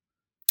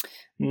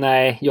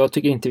 Nej, jag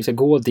tycker inte vi ska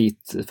gå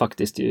dit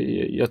faktiskt.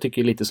 Jag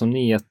tycker lite som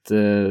ni att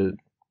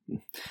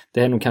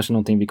det är nog kanske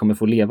någonting vi kommer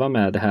få leva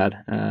med det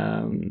här.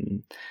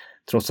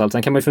 Trots allt.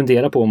 Sen kan man ju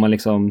fundera på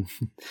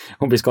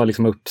om vi ska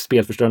liksom upp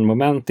spelförstörande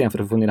moment igen för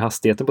att få ner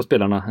hastigheten på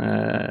spelarna.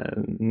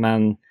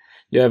 Men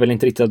jag är väl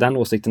inte riktigt av den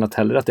åsikten att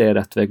heller att det är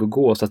rätt väg att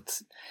gå. Så att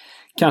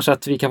kanske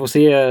att vi kan få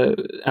se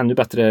ännu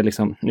bättre,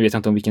 nu vet jag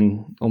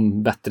inte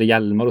om bättre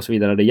hjälmar och så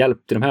vidare det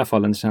hjälpt i de här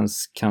fallen. Det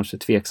känns kanske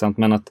tveksamt,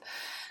 men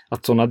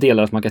att sådana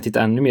delar, att man kan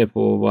titta ännu mer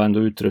på vad ändå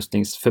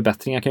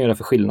utrustningsförbättringar kan göra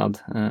för skillnad.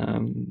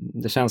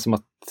 Det känns som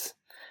att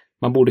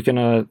man borde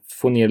kunna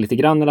få ner lite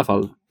grann i alla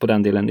fall på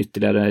den delen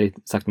ytterligare,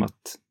 sagt med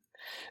att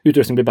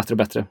utrustning blir bättre och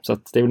bättre. Så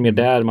att det är väl mer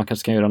där man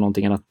kanske kan göra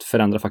någonting än att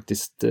förändra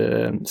faktiskt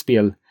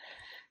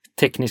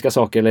speltekniska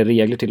saker eller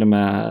regler till och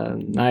med.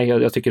 Nej,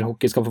 jag tycker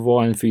hockey ska få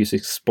vara en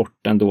fysisk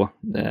sport ändå,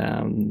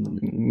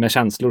 med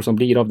känslor som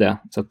blir av det.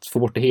 Så att få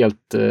bort det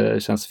helt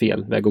känns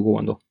fel väg att gå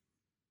ändå.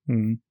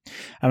 Mm.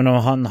 Ja, men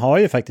han har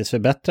ju faktiskt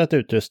förbättrat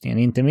utrustningen.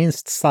 Inte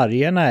minst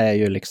sargerna är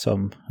ju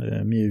liksom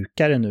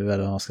mjukare nu,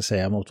 eller vad man ska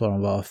säga, mot vad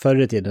de var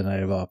förr i tiden när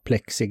det var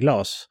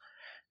plexiglas.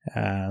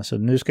 Så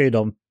nu ska ju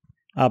de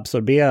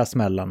absorbera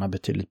smällarna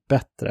betydligt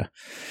bättre.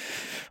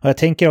 Och jag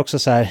tänker också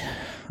så här,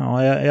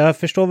 jag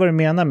förstår vad du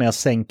menar med att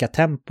sänka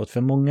tempot,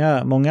 för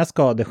många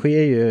skador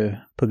sker ju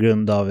på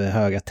grund av det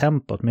höga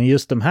tempot. Men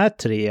just de här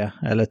 3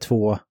 eller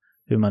 2,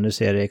 hur man nu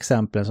ser det,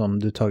 exemplen som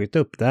du tagit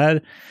upp,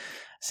 där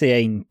ser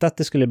jag inte att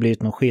det skulle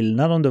blivit någon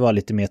skillnad om det var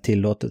lite mer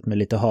tillåtet med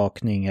lite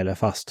hakning eller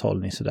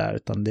fasthållning sådär,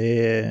 utan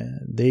det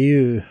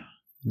är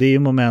ju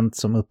moment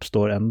som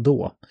uppstår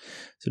ändå.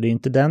 Så det är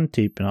inte den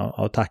typen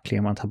av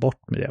tacklingar man tar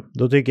bort med det.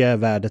 Då tycker jag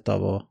värdet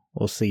av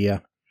att se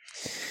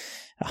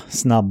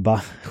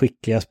snabba,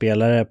 skickliga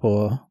spelare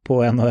på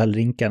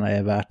NHL-rinkarna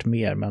är värt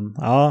mer. Men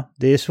ja,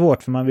 det är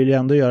svårt för man vill ju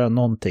ändå göra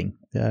någonting.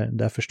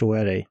 Där förstår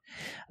jag dig,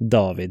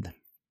 David.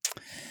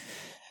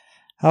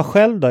 Ja,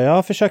 själv då? Jag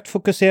har försökt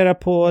fokusera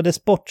på det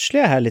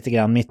sportsliga här lite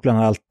grann, mitt bland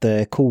allt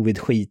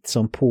covid-skit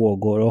som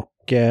pågår,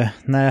 och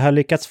när jag har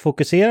lyckats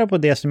fokusera på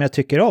det som jag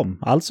tycker om,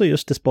 alltså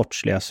just det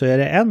sportsliga, så är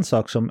det en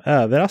sak som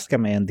överraskar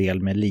mig en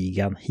del med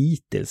ligan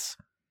hittills.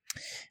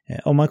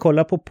 Om man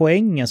kollar på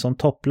poängen som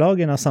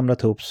topplagen har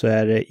samlat ihop, så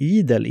är det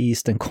idel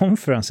Eastern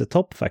Conference i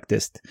topp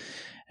faktiskt.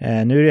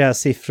 Nu är det här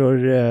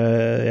siffror,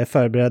 jag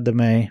förberedde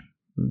mig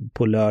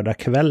på lördag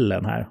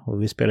kvällen här,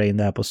 och vi spelar in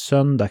det här på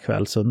söndag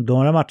kväll, så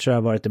några matcher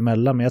har varit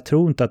emellan, men jag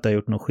tror inte att det har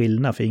gjort någon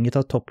skillnad, för inget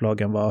av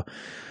topplagen var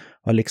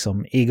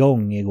liksom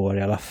igång igår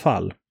i alla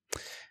fall.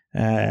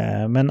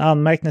 Men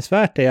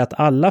anmärkningsvärt är att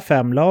alla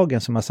 5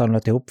 lagen som har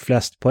samlat ihop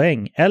flest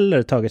poäng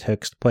eller tagit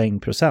högst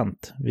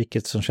poängprocent,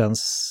 vilket som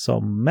känns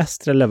som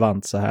mest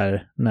relevant så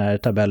här när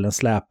tabellen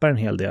släpar en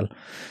hel del,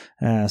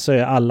 så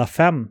är alla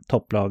 5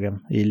 topplagen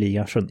i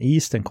ligan från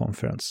Eastern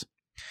Conference.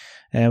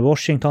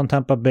 Washington,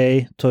 Tampa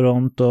Bay,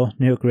 Toronto,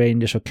 New York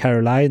Rangers och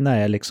Carolina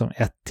är liksom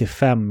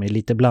 1-5 i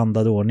lite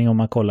blandad ordning om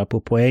man kollar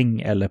på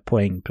poäng eller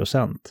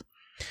poängprocent.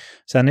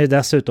 Sen är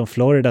dessutom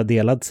Florida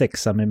delad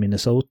 6 med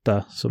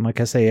Minnesota, så man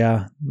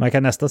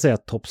kan nästan säga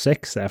att topp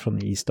 6 är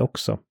från East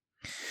också.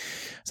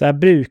 Så här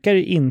brukar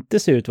det inte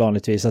se ut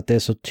vanligtvis att det är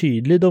så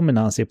tydlig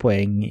dominans i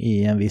poäng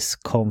i en viss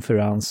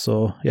konferens,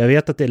 och jag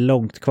vet att det är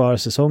långt kvar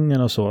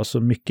säsongen och så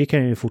mycket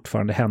kan ju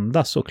fortfarande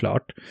hända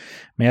såklart.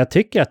 Men jag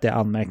tycker att det är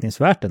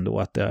anmärkningsvärt ändå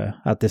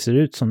att det ser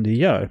ut som det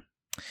gör.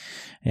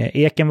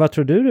 Eken, vad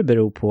tror du det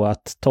beror på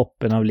att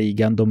toppen av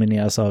ligan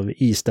domineras av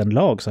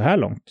Eastern-lag så här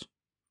långt?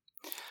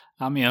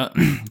 Ja, men jag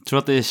tror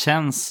att det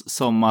känns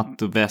som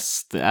att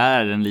väst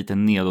är en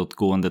liten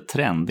nedåtgående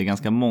trend. Det är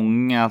ganska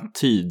många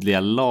tydliga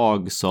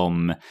lag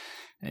som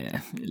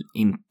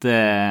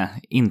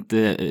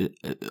inte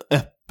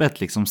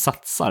öppet liksom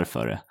satsar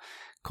för det.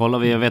 Kollar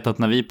vi, jag vet att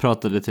när vi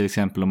pratade till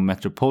exempel om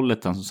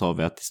Metropolitan så sa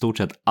vi att i stort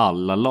sett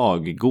alla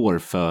lag går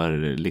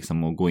för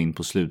liksom att gå in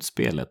på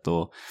slutspelet,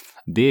 och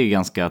det är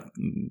ganska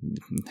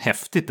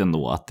häftigt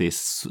ändå att det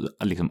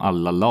är liksom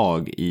alla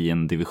lag i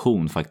en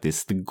division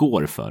faktiskt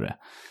går för det.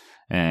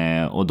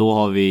 Och då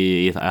har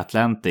vi i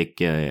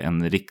Atlantic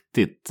en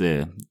riktigt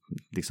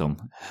liksom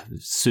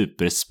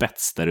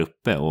superspets där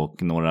uppe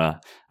och några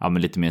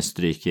med lite mer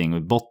strykgäng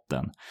i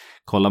botten.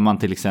 Kollar man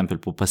till exempel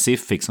på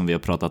Pacific som vi har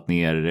pratat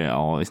ner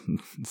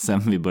sen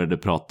vi började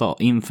prata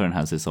inför den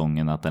här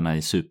säsongen, att den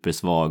är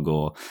supersvag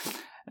och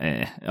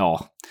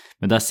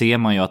men där ser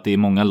man ju att det är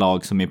många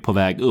lag som är på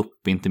väg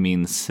upp, inte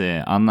minst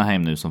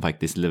Anaheim nu som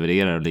faktiskt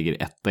levererar och ligger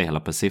etta i hela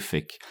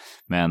Pacific.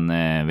 Men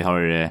vi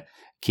har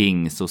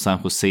Kings och San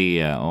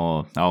Jose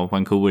och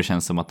Vancouver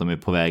känns som att de är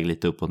på väg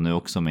lite uppåt nu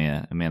också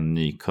med en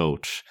ny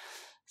coach.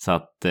 Så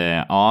att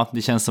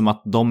det känns som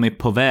att de är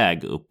på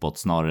väg uppåt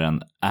snarare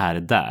än är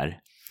där.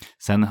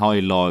 Sen har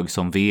ju lag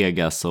som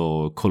Vegas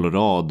och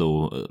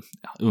Colorado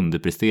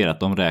underpresterat.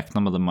 De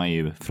räknade man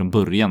ju från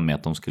början med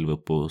att de skulle vara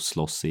uppe och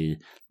slåss i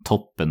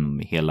toppen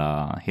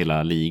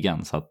hela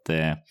ligan. Så att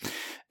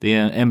det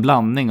är en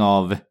blandning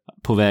av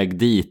på väg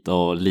dit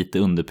och lite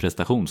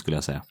underprestation skulle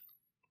jag säga.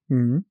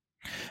 Mm.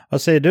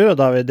 Vad säger du då,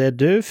 David? Är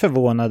du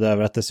förvånad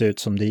över att det ser ut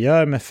som det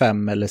gör med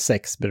 5 eller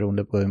 6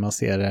 beroende på hur man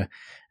ser det,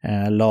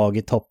 lag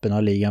i toppen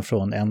av ligan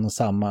från en och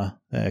samma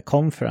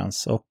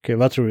conference? Och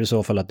vad tror du i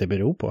så fall att det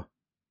beror på?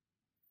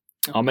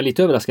 Ja, men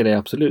lite överraskad är jag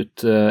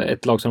absolut.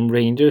 Ett lag som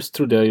Rangers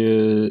trodde jag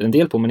ju en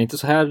del på, men inte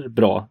så här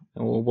bra.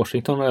 Och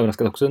Washington har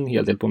överraskat också en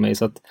hel del på mig,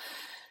 så att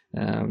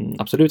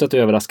absolut att det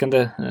är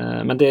överraskande.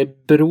 Men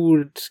det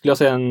beror, skulle jag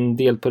säga, en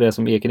del på det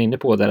som Eken är inne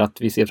på där,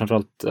 att vi ser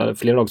framförallt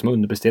flera lag som har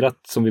underpresterat,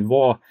 som vi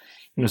var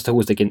inom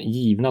citationstecken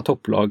givna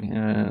topplag.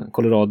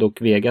 Colorado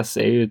och Vegas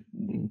är ju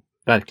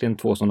verkligen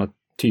två sådana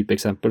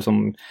typexempel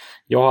som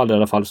jag hade i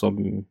alla fall som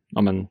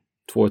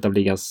två av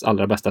ligans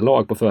allra bästa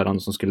lag på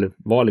förhand som skulle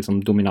vara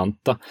liksom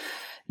dominanta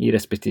i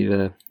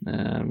respektive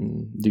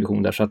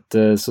division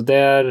där. Så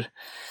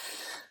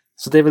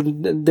det är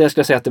väl det jag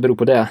skulle säga att det beror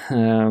på det.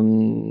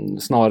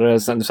 Snarare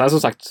sen som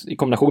sagt i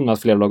kombination med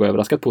att flera lag har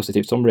överraskat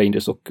positivt som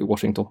Rangers och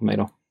Washington på mig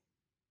då.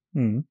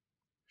 Mm.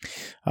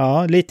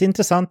 Ja, lite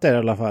intressant är det i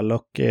alla fall,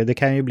 och det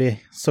kan ju bli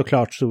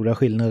såklart stora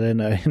skillnader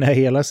när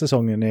hela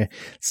säsongen är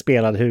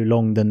spelad, hur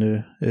lång den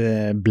nu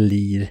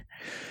blir.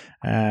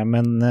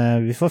 Men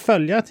vi får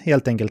följa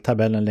helt enkelt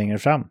tabellen längre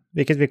fram,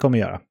 vilket vi kommer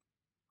göra.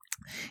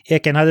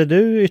 Eken, hade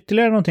du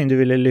ytterligare någonting du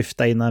ville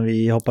lyfta innan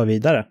vi hoppar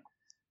vidare?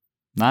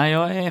 Nej,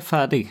 jag är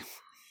färdig.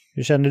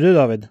 Hur känner du,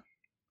 David?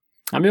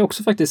 Ja, men jag är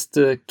också faktiskt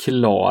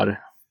klar.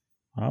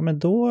 Ja, men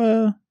då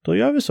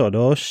gör vi så.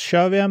 Då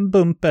kör vi en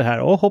bumper här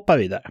och hoppar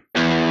vidare.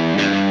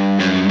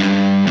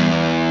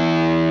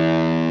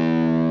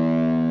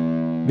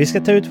 Vi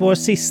ska ta ut vår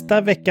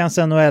sista veckans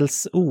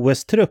NHLs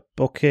OS-trupp,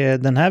 och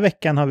den här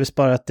veckan har vi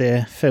sparat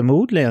det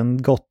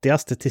förmodligen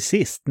gottigaste till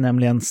sist,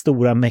 nämligen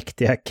stora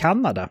mäktiga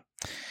Kanada.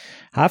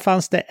 Här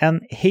fanns det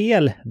en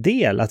hel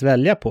del att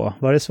välja på.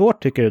 Var det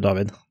svårt, tycker du,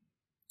 David?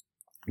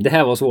 Det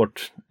här var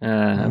svårt.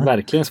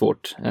 Verkligen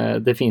svårt.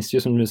 Det finns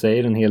ju, som du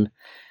säger, en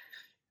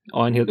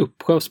hel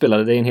uppsjö av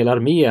spelare. Det är en hel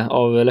armé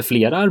eller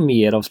flera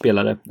arméer av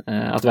spelare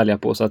att välja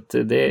på. Så att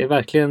det är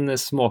verkligen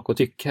smak och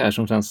tycke här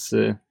som känns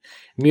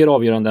mer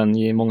avgörande än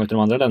i många av de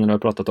andra länderna vi har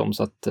pratat om.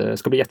 Så att det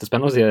ska bli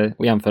jättespännande att se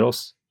och jämföra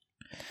oss.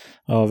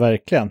 Ja,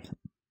 verkligen.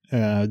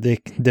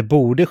 Det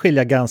borde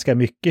skilja ganska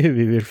mycket hur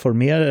vi vill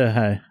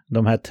formera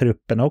de här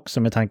trupperna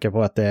också, med tanke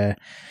på att det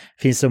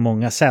finns så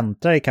många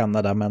centra i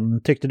Kanada.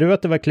 Men tyckte du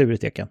att det var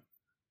klurigt, Eken?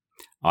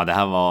 Ja, det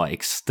här var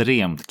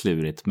extremt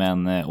klurigt,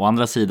 men å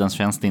andra sidan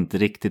känns det inte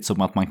riktigt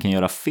som att man kan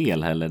göra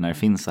fel heller när det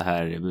finns så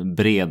här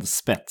bred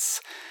spets.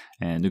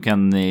 Du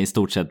kan i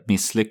stort sett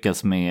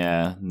misslyckas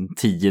med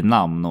 10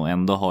 namn och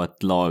ändå ha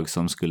ett lag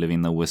som skulle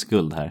vinna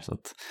OS-guld här. Så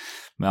att,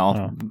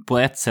 på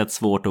ett sätt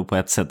svårt och på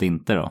ett sätt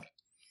inte då.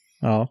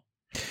 Ja,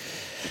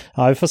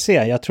 vi får se.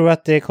 Jag tror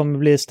att det kommer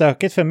bli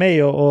stökigt för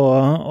mig att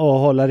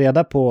hålla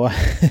reda på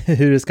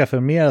hur det ska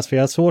formeras, för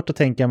jag har svårt att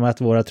tänka mig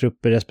att våra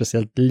trupper är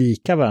speciellt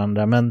lika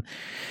varandra. Men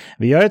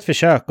vi gör ett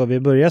försök, och vi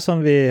börjar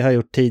som vi har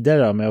gjort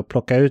tidigare då, med att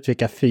plocka ut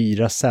vilka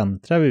 4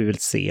 centra vi vill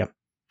se.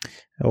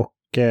 Och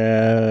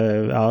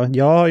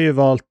jag har ju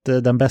valt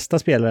den bästa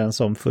spelaren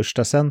som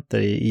första center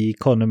i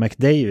Connor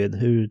McDavid.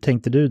 Hur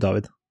tänkte du,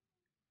 David?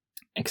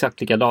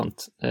 Exakt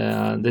likadant.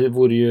 Det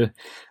vore ju,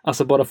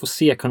 alltså bara få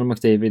se Connor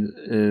McDavid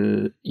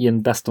i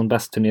en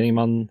best-on-best-turnering.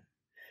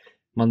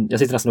 Jag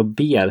sitter nästan och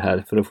ber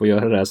här för att få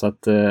göra det. Så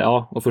att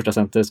och första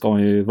center ska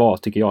man ju vara,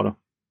 tycker jag då.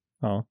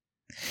 Ja.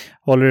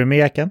 Håller du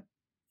med, Eken?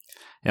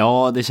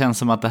 Ja, det känns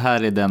som att det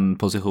här är den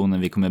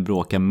positionen vi kommer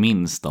bråka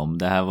minst om.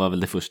 Det här var väl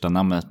det första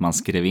namnet man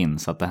skrev in,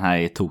 så att det här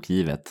är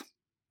tokgivet.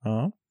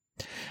 Ja.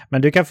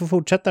 Men du kan få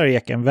fortsätta då,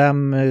 Eken.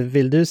 Vem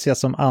vill du se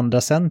som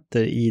andra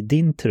center i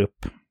din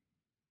trupp?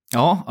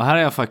 Ja, och här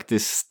har jag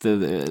faktiskt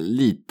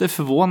lite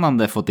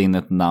förvånande fått in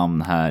ett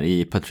namn här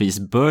i Patrice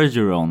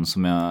Bergeron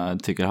som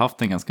jag tycker har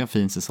haft en ganska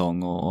fin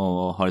säsong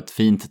och har ett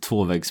fint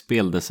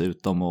tvåvägsspel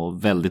dessutom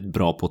och väldigt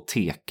bra på att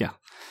teka.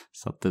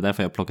 Så att det är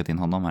därför jag har plockat in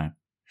honom här.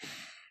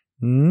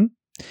 Mm.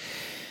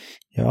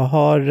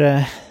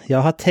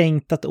 Jag har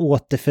tänkt att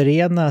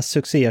återförena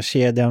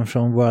succékedjan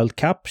från World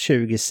Cup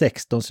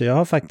 2016, så jag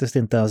har faktiskt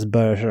inte ens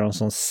Bergeron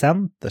som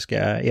center, ska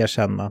jag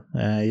erkänna.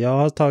 Jag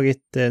har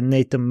tagit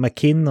Nathan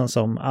MacKinnon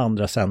som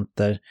andra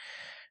center.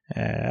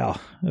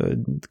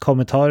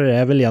 Kommentarer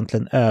är väl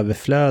egentligen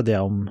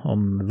överflödiga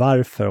om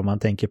varför, om man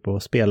tänker på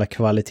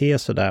spelarkvalitet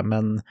och sådär.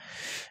 Men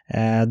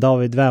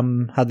David,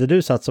 vem hade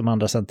du satt som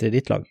andra center i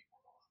ditt lag?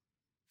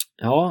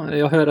 Ja,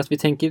 jag hör att vi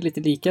tänker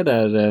lite lika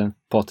där,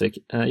 Patrik.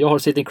 Jag har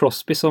Sidney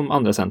Crosby som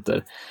andra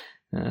center.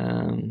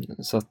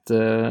 Så att,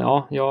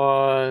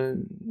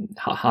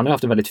 han har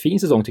haft en väldigt fin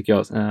säsong tycker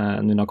jag,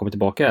 nu när han kommer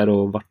tillbaka här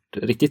och varit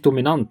riktigt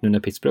dominant nu när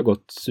Pittsburgh har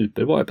gått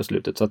superbra på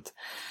slutet. Så att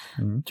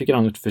tycker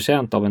han är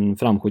förtjänt av en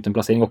framskjuten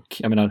placering, och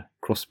jag menar,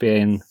 Crosby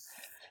är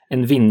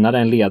en vinnare,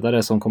 en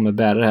ledare som kommer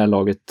bära det här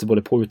laget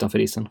både på och utanför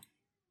isen.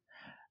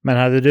 Men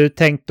hade du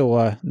tänkt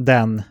då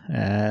den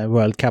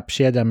World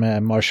Cup-kedjan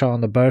med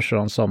Marchand och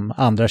Bergeron som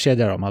andra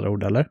kedjor om alla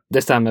ord, eller?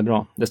 Det stämmer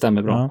bra.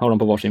 Ja. Har de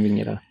på varsin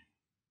vinge där.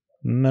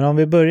 Men om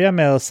vi börjar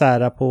med att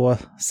sära på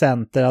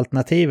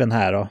centeralternativen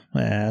här då,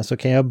 så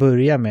kan jag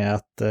börja med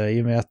att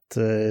i och med att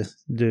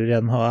du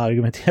redan har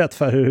argumenterat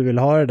för hur du vill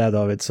ha det där,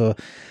 David,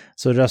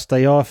 så röstar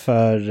jag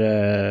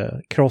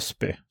för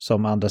Crosby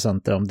som andra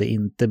center om det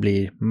inte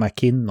blir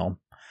MacKinnon.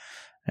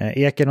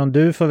 Eken, om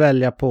du får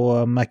välja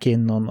på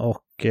MacKinnon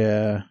och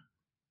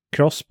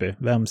Crosby,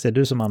 vem ser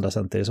du som andra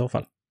center i så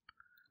fall?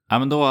 Ja,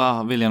 men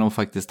då vill jag nog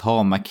faktiskt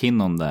ha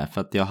MacKinnon där,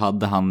 för att jag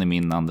hade han i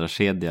min andra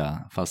kedja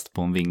fast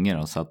på en vinge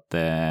då, så att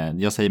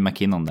jag säger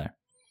MacKinnon där.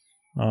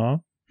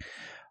 Ja.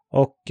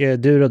 Och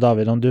du då,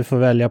 David, om du får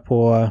välja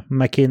på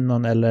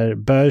MacKinnon eller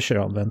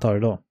Bergeron, vem tar du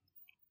då?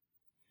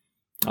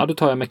 Ja, då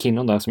tar jag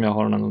MacKinnon där som jag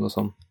har honom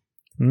som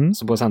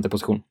på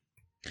centerposition.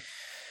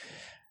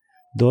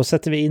 Då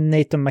sätter vi in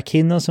Nathan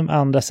MacKinnon som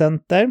andra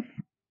center.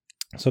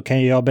 Så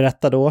kan ju jag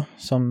berätta då,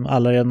 som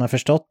alla redan har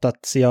förstått,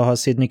 att jag har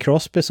Sidney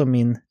Crosby som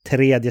min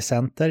tredje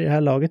center i det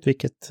här laget,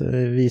 vilket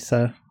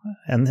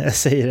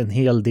säger en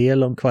hel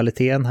del om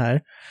kvaliteten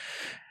här.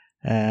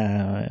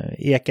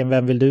 Eken,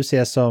 vem vill du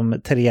se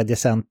som tredje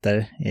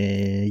center,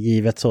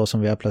 givet så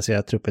som vi har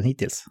placerat truppen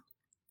hittills?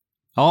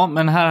 Ja,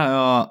 men här har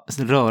jag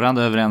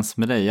rörande överens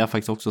med dig. Jag har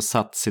faktiskt också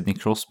satt Sidney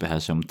Crosby här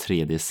som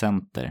tredje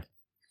center.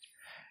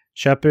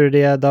 Köper du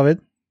det, David?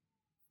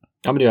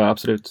 Ja, men det gör jag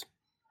absolut.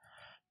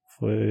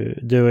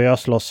 Du och jag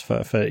slåss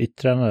för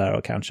yttrarna där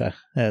och kanske,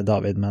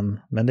 David,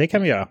 men det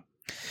kan vi göra.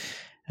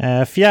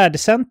 Fjärde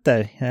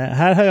center.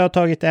 Här har jag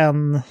tagit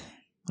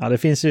det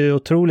finns ju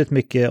otroligt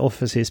mycket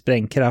offensiv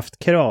sprängkraft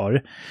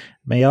kvar,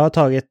 men jag har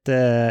tagit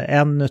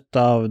en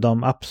av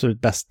de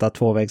absolut bästa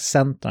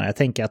tvåvägscentrarna. Jag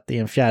tänker att i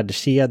en fjärde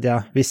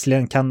kedja,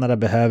 visserligen Kanada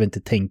behöver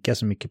inte tänka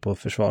så mycket på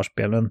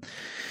försvarsspel, men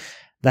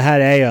det här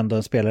är ju ändå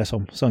en spelare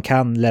som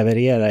kan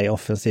leverera i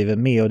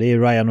offensiven med, och det är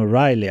Ryan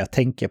O'Reilly jag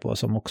tänker på,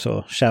 som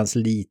också känns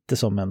lite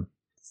som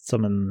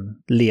en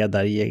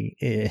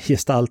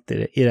ledargestalt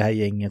i det här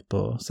gänget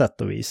på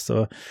sätt och vis.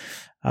 Så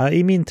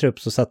i min trupp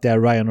så satte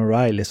jag Ryan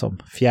O'Reilly som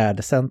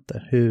fjärde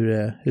center.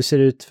 Hur ser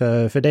det ut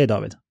för dig,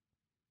 David?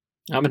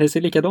 Ja, men det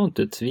ser likadant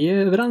ut. Vi är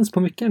överens på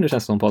mycket nu,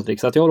 känns det som, Patrik.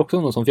 Så att jag har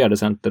också någon som fjärde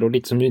center, och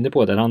lite som du är inne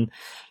på där, han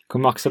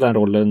kommer axla den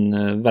rollen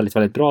väldigt,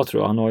 väldigt bra,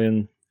 tror jag. Han har ju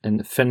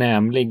en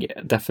förnämlig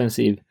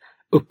defensiv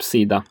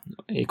uppsida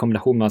i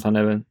kombination med att han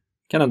även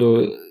kan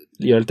ändå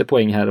göra lite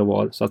poäng här och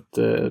var. Så att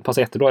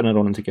passa jättebra i den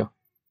rollen, tycker jag.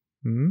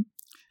 Mm.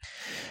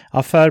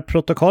 Ja, för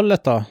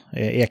protokollet då,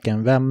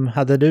 Eken, vem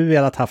hade du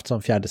velat haft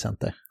som fjärde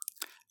center?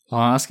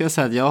 Ja, jag ska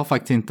säga att jag har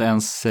faktiskt inte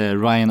ens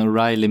Ryan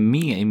O'Reilly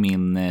med i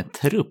min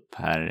trupp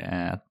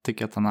här. Jag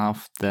tycker att han har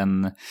haft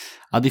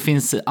det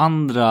finns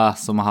andra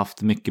som har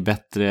haft mycket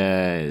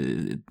bättre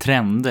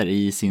trender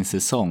i sin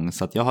säsong.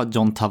 Så att jag har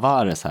John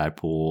Tavares här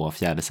på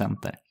fjärde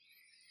center.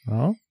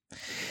 Ja.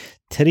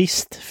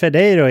 Trist för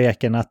dig då,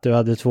 Eken, att du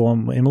hade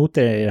två emot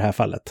dig i det här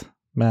fallet.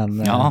 Men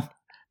ja.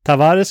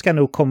 Tavares ska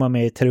nog komma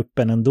med i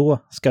truppen ändå,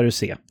 ska du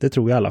se. Det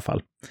tror jag i alla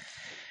fall.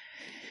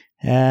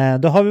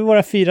 Då har vi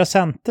våra 4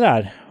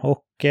 centrar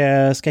och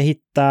ska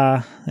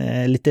hitta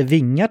lite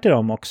vingar till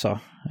dem också.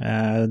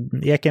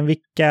 Eken,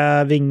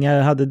 vilka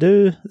vingar hade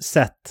du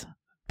sett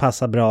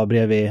passa bra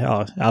bredvid?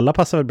 Ja, alla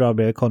passar väl bra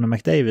bredvid Connor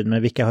McDavid,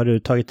 men vilka har du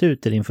tagit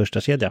ut i din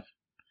första kedja?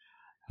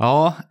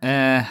 Ja,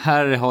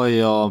 här har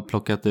jag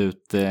plockat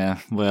ut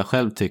vad jag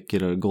själv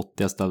tycker är det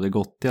gottigaste av det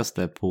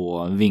gottigaste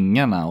på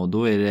vingarna, och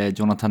då är det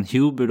Jonathan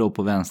Huber då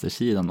på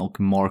vänstersidan och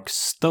Mark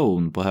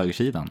Stone på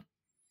högersidan.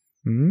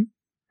 Mm.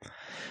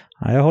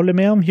 Ja, jag håller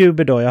med om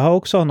Huber då. Jag har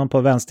också honom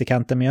på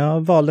vänsterkanten, men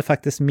jag valde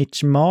faktiskt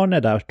Mitch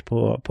Marner där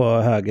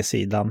på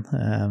högersidan.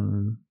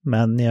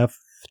 Men jag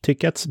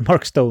tycker att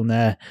Mark Stone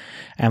är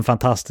en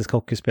fantastisk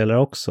hockeyspelare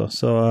också.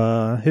 Så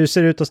hur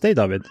ser det ut hos dig,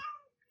 David?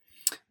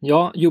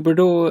 Ja,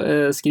 Huberdeau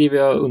skriver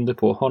jag under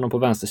på. Honom på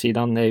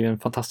vänstersidan är ju en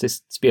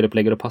fantastisk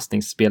speluppläggare och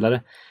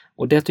passningsspelare.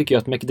 Och det tycker jag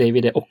att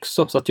McDavid är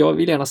också. Så att jag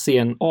vill gärna se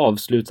en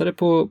avslutare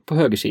på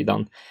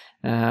högersidan.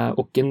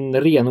 Och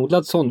en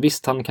renodlad sån,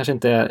 visst han kanske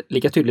inte är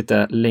lika tydligt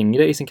där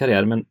längre i sin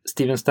karriär, men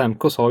Steven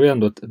Stamkos har ju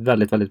ändå ett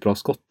väldigt, väldigt bra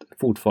skott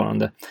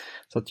fortfarande.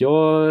 Så att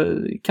jag,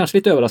 kanske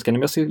lite överraskande,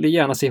 men jag skulle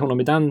gärna se honom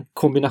i den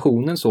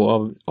kombinationen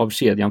så av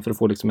kedjan för att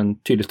få liksom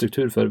en tydlig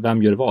struktur för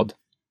vem gör vad.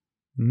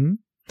 Mm.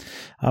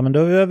 Ja, men då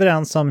är vi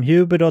överens om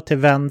Huberdeau till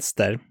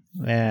vänster.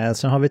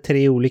 Sen har vi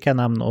 3 olika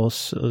namn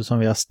som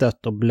vi har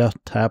stött och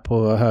blött här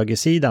på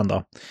högersidan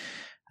då.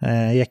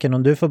 Eken,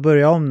 om du får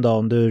börja om då,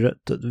 om du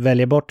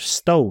väljer bort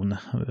Stone,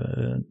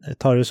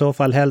 tar du i så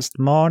fall helst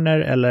Marner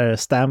eller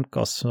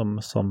Stamkos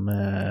som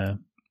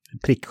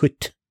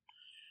prickskytt?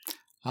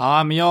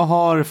 Ja, men jag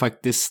har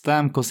faktiskt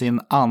Stamkos i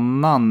en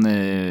annan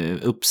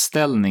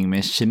uppställning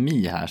med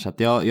kemi här, så att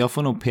jag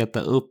får nog peta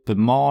upp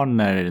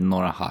Marner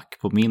några hack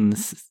på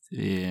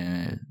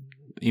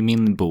i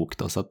min bok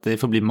då, så att det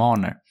får bli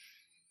Marner.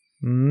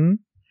 Mm.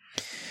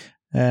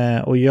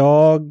 Och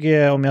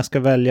om jag ska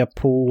välja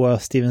på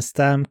Steven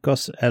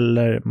Stamkos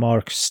eller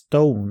Mark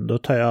Stone, då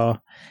tar jag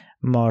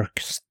Mark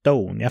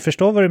Stone. Jag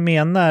förstår vad du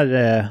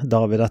menar,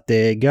 David, att det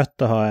är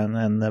gött att ha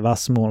en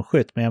vass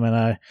målskytt, men jag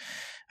menar,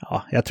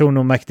 ja, jag tror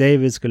nog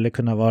McDavid skulle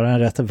kunna vara en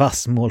rätt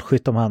vass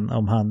målskytt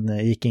om han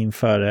gick in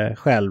för det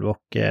själv,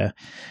 och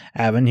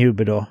även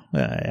Huberdeau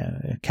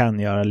kan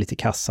göra lite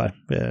kassar.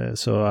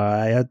 Så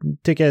jag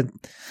tycker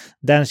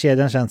den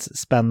kedjan känns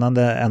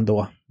spännande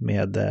ändå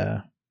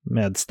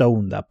med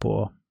Stone där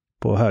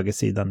på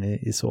högersidan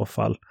i så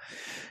fall.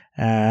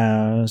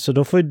 Så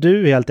då får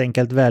du helt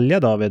enkelt välja,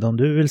 David, om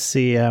du vill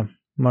se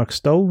Mark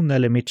Stone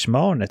eller Mitch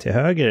Marner till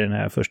höger i den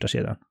här första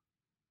kedjan.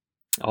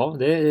 Ja,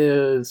 det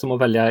är som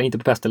att välja inte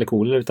på pest eller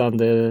kolera, utan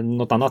det är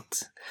något annat.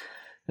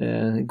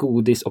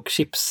 Godis och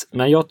chips.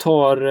 Men jag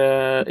tar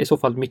i så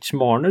fall Mitch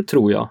Marner,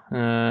 tror jag.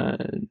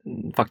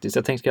 Faktiskt,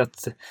 jag tänker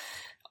att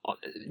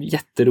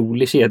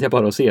jätterolig kedja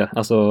bara att se.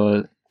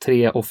 Alltså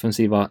 3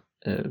 offensiva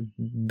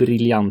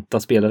briljanta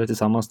spelare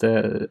tillsammans. Det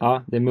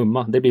är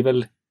mumma. Det blir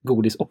väl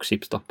godis och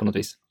chips då på något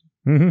vis.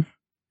 Mm.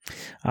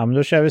 Ja, men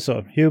då kör vi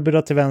så.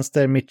 Huberdeau till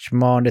vänster, Mitch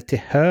Marner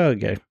till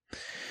höger.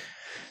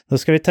 Då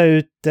ska vi ta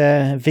ut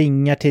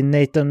vingar till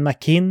Nathan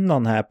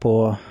McKinnon här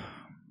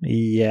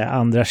i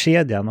andra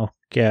kedjan, och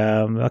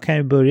jag kan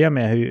ju börja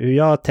med hur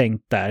jag har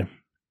tänkt där.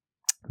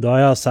 Då har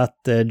jag satt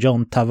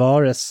John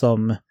Tavares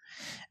som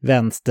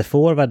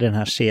vänsterforward i den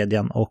här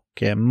kedjan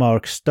och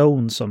Mark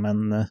Stone som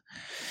en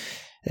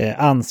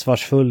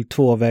ansvarsfull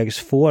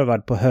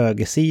tvåvägsforward på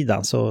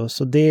högersidan.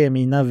 Så det är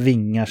mina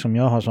vingar som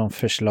jag har som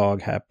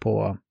förslag här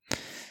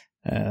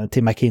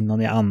till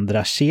McKinnon i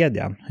andra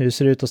kedjan. Hur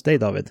ser det ut hos dig,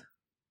 David?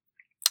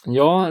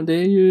 Ja, det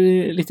är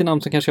ju lite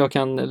namn som kanske jag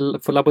kan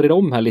få laborera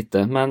om här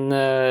lite.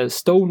 Men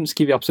Stone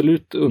skriver jag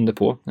absolut under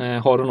på.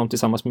 Har honom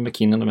tillsammans med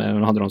McKinnon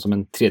och hade dem som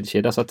en tredje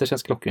kedja, så att det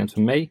känns klockrent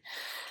för mig.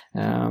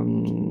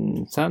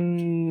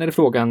 Sen är det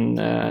frågan,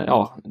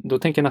 då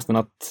tänker jag nästan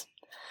att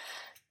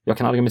jag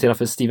kan argumentera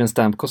för Steven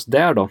Stamkos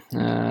där då.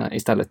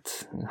 Istället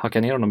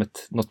hacka ner honom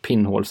något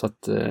pinnhål, så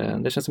att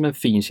det känns som en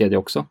fin kedja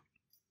också.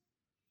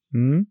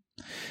 Mm.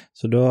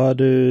 Så då har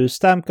du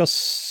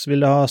Stamkos, vill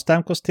du ha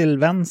Stamkos till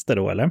vänster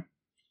då, eller?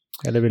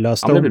 Eller vill du ha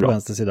Stone på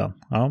vänstersidan?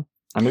 Ja,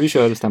 men vi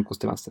kör Stamkos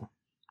till vänster.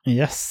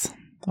 Yes.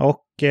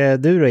 Och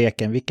du då,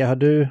 Eken, vilka har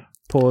du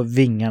på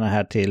vingarna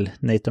här till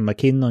Nathan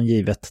McKinnon,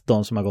 givet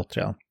de som har gått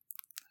redan?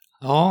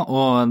 Ja,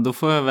 och då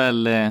får jag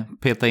väl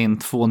peta in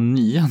 2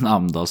 nya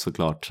namn då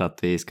såklart, så att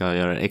vi ska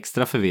göra det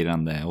extra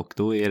förvirrande. Och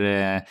då är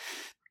det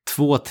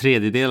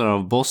 2/3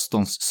 av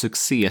Bostons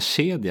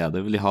succékedja.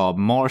 Det vill jag ha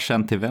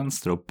Marchand till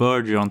vänster och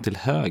Bergeron till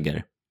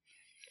höger.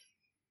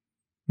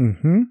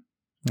 Mhm.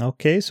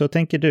 Okej, så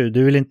tänker du.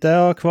 Du vill inte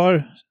ha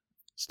kvar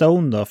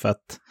Stone då för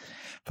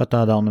att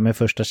ha honom i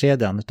första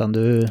kedjan, utan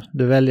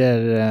du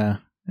väljer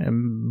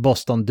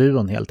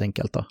Boston-duon helt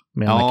enkelt då?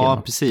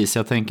 Ja, precis.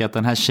 Jag tänker att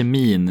den här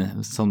kemin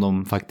som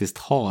de faktiskt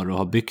har och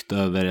har byggt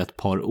över ett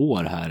par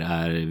år här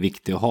är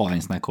viktig att ha i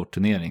en sån här kort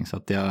turnering. Så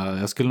att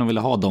jag skulle nog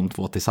vilja ha de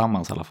 2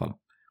 tillsammans i alla fall.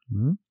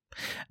 Mm.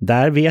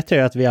 Där vet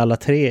jag att vi alla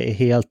 3 är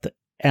helt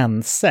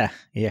ense,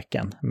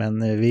 Eken.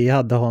 Men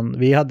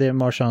vi hade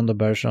Marchand och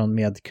Bergeron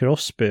med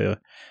Crosby,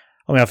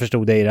 om jag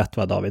förstod dig rätt,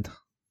 va, David?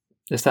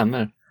 Det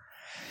stämmer.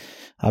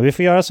 Ja, vi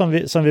får göra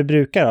som vi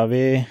brukar då.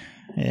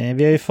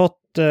 Vi har ju fått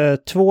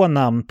 2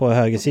 namn på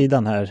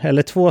högersidan här.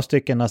 Eller 2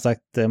 stycken har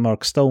sagt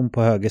Mark Stone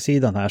på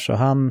högersidan här. Så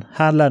han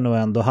lär nog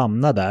ändå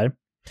hamna där.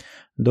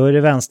 Då är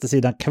det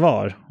vänstersidan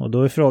kvar. Och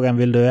då är frågan,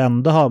 vill du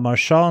ändå ha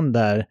Marchand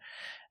där,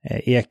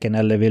 Eken,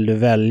 eller vill du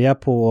välja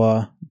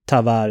på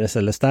Tavares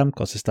eller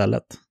Stamkos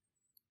istället?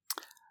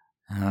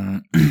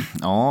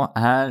 Ja,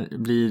 här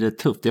blir det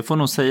tufft. Jag får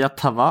nog säga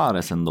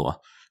Tavares ändå.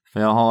 För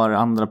jag har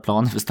andra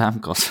planer för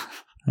Stamkos.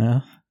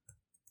 Ja.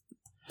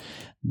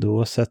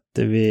 Då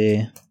sätter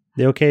vi...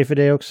 Det är okej för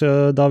dig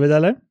också, David,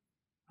 eller?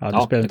 Ja,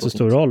 det spelar inte så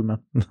stor roll,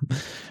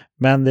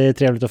 Men det är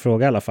trevligt att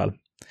fråga i alla fall.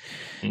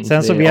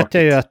 Sen så vet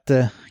jag ju att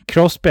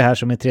Crosby här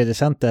som är tredje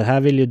center,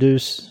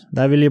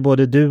 där vill ju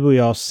både du och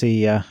jag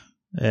se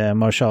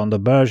Marchand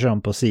och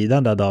Bergeron på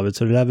sidan där, David,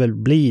 så det lär väl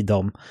bli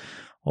dem.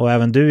 Och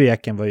även du,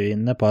 Eken, var ju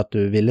inne på att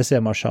du ville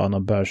se Marchand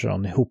och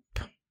Bergeron ihop.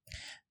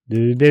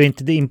 Du blev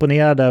inte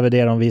imponerad över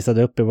det de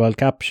visade upp i World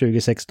Cup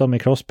 2016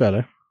 med Crosby,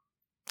 eller?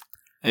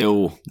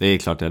 Jo, det är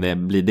klart att det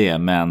blir det,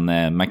 men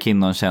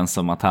McKinnon känns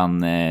som att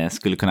han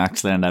skulle kunna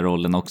axla den där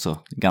rollen också.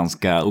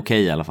 Ganska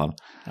okej i alla fall.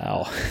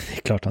 Ja, det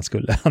är klart han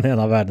skulle. Han är en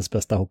av världens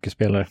bästa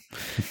hockeyspelare.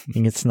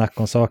 Inget snack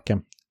om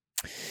saken.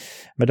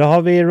 Men då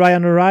har vi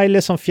Ryan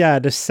O'Reilly som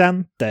fjärde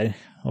center.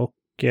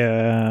 Och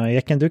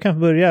Eken, du kan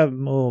börja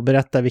och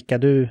berätta vilka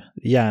du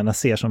gärna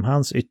ser som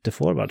hans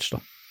ytterforwards då.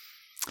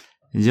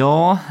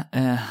 Ja,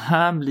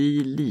 här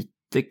blir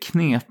lite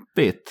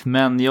knepigt,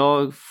 men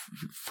jag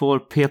får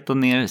peta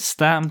ner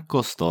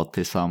Stamkos då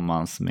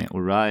tillsammans med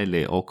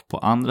O'Reilly, och på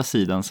andra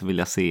sidan så vill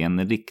jag se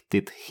en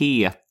riktigt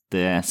het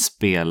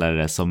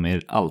spelare som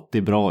är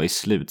alltid bra i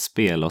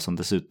slutspel och som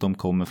dessutom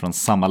kommer från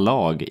samma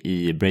lag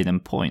i Brayden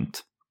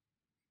Point.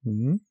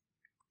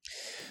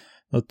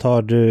 Då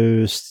tar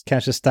du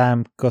kanske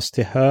Stamkos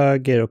till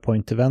höger och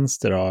Point till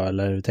vänster då,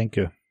 eller hur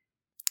tänker du?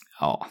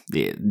 Ja,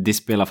 det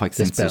spelar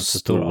faktiskt inte så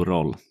stor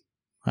roll.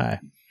 Nej,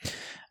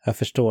 jag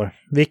förstår.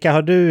 Vilka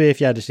har du i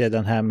fjärde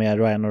kedjan här med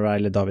Ryan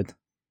O'Reilly, David?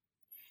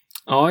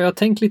 Ja, jag har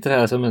tänkt lite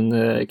här som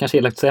en, kanske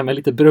elakt säga, men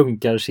lite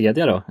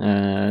brunkarkedja då.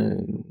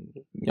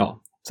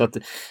 Ja, så att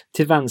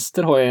till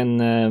vänster har jag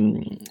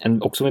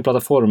en också om vi pratar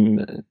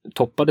form,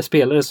 toppade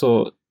spelare,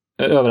 så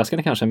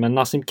överraskande kanske, men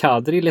Nazem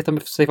Kadri letar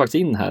sig faktiskt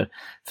in här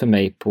för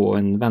mig på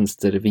en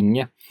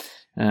vänstervinge.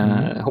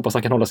 Hoppas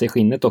han kan hålla sig i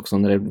skinnet också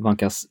när det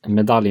vankas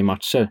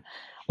medaljmatcher.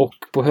 Och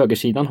på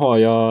högersidan har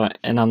jag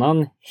en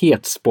annan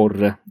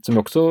hetsporre som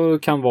också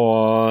kan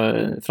vara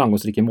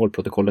framgångsrik i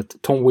målprotokollet,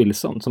 Tom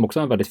Wilson, som också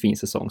har en väldigt fin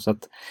säsong. Så att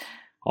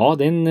ja,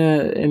 det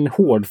är en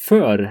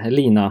hårdför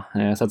lina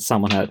jag sätter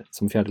samman här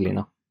som fjärde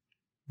lina.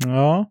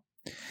 Ja.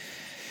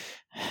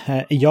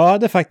 Jag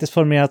hade faktiskt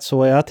formerat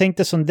så. Jag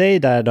tänkte som dig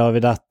där,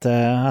 David, att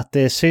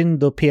det är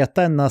synd att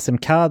peta en Nazem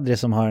Kadri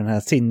som har den här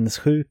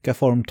sinnessjuka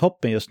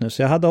formtoppen just nu.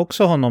 Så jag hade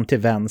också honom till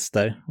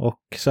vänster. Och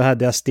så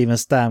hade jag Steven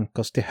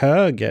Stamkos till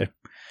höger.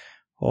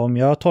 Och om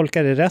jag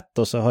tolkar det rätt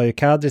då, så har ju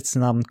Kadrits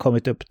namn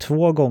kommit upp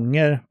 2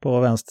 gånger på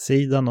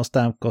vänstersidan och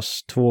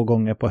Stamkos 2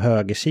 gånger på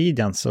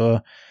högersidan.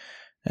 Så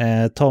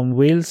Tom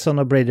Wilson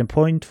och Brayden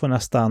Point får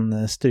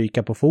nästan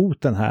stryka på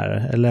foten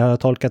här. Eller har jag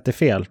tolkat det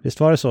fel? Visst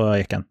var det så,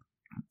 Eken?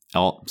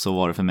 Ja, så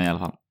var det för mig i alla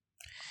fall.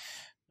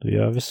 Då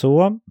gör vi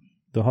så.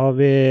 Då har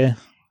vi...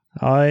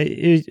 Ja,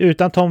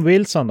 utan Tom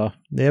Wilson då.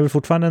 Det är väl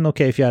fortfarande en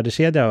okej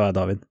fjärdekedja, va,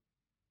 David?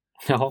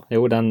 Ja,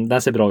 jo,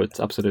 den ser bra ut,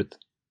 absolut.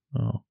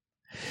 Ja.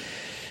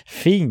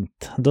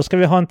 Fint. Då ska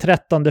vi ha en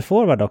 13:e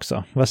forward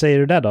också. Vad säger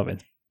du där, David?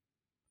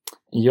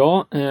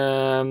 Ja,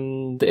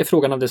 det är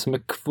frågan av det som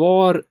är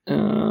kvar.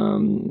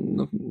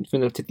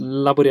 Jag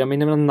laborera med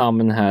mina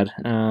namn här.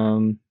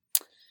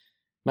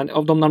 Men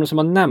av de namn som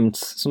har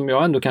nämnts, som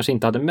jag ändå kanske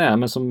inte hade med,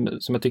 men som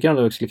jag tycker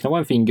ändå skulle kunna vara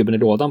en fin gubben i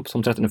lådan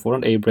som 13:e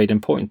forward, är ju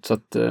Brayden Point. Så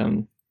att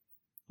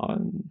ja,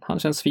 han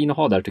känns fin att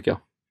ha där, tycker jag.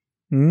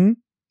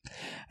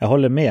 Jag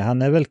håller med.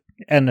 Han är väl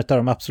en av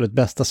de absolut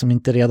bästa som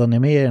inte redan är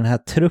med i den här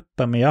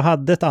truppen. Men jag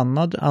hade ett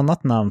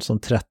annat namn som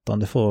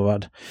 13:e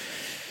forward.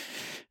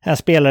 En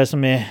spelare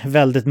som är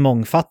väldigt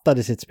mångfattad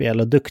i sitt spel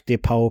och duktig i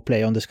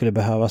powerplay om det skulle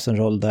behövas en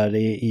roll där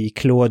i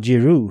Claude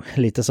Giroux.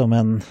 Lite som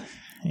en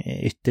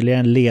ytterligare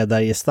en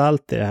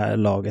ledargestalt i det här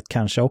laget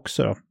kanske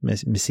också då,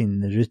 med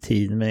sin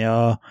rutin. Men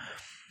jag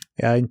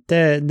är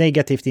inte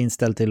negativt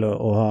inställd till att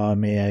ha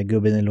med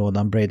gubben i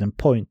lådan Brayden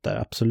Point där.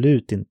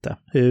 Absolut inte.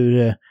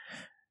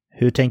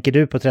 Hur tänker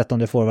du på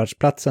 13:e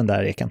forwardsplatsen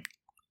där, Eken?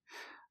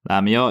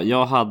 Nej, men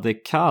jag hade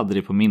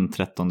Kadri på min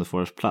 13:e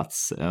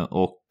forwardsplats,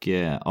 och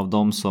av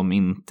de som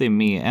inte är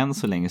med än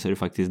så länge så är det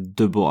faktiskt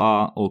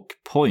Dubois och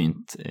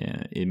Point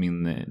i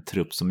min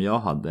trupp som jag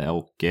hade,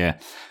 och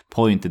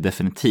Point är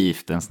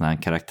definitivt en sån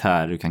här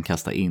karaktär du kan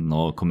kasta in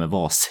och kommer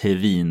vara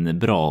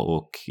svinbra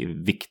och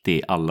viktig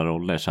i alla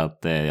roller, så att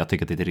jag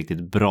tycker att det är ett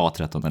riktigt bra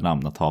 13:e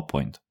namn att ha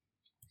Point.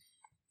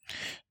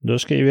 Då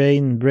skriver jag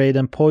in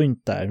Brayden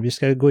Point där. Vi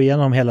ska gå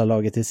igenom hela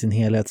laget i sin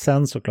helhet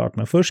sen såklart,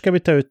 men först ska vi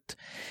ta ut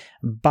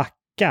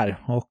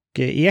backar. Och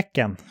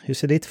Eken, hur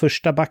ser ditt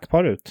första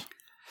backpar ut?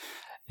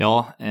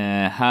 Ja,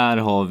 här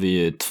har vi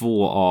ju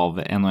 2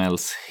 av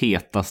NHLs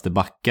hetaste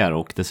backar,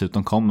 och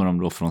dessutom kommer de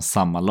då från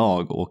samma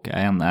lag, och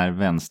en är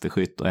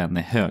vänsterskytt och en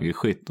är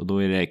högerskytt, och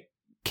då är det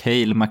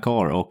Cale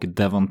Makar och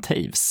Devon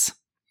Taves.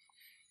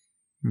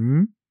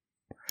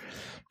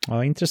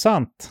 Ja,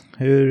 intressant.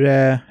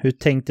 Hur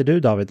tänkte du,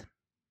 David?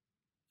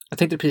 Jag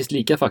tänkte precis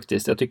lika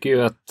faktiskt. Jag tycker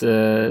ju att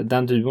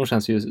den duon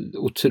känns ju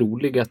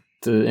otrolig,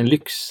 en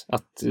lyx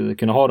att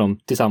kunna ha dem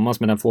tillsammans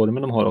med den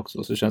formen de har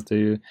också. Så känns det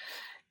ju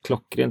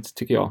klockrent,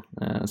 tycker jag.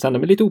 Sen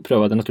de är lite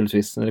oprövade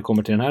naturligtvis när det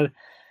kommer till den här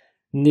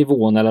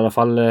nivån, eller i alla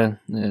fall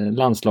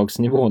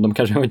landslagsnivån. De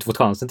kanske har inte fått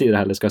chansen till det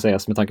heller, ska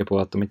sägas, med tanke på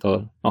att de inte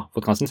har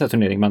fått chansen till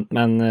turnering.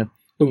 Men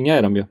unga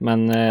är de ju,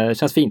 men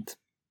känns fint.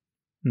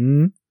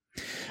 Mm.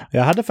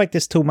 Jag hade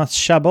faktiskt Thomas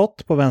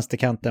Chabot på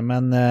vänsterkanten,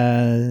 men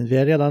vi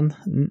har redan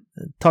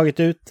tagit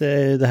ut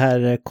det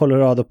här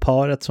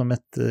Colorado-paret som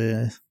ett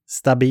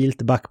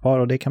stabilt backpar,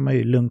 och det kan man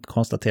ju lugnt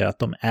konstatera att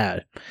de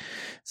är.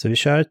 Så vi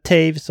kör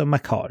Taves och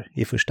Makar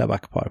i första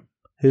backpar.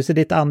 Hur ser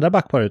ditt andra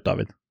backpar ut,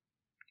 David?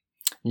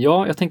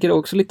 Ja, jag tänker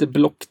också lite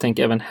blocktänk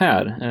även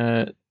här.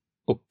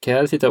 Och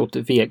här sitter jag åt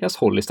Vegas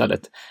håll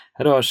istället.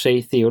 Här har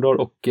Shea Theodore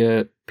och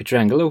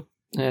Pietrangelo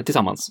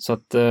tillsammans. Så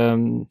att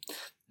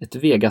ett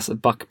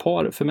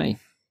Vegas-backpar för mig.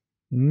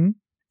 Mm.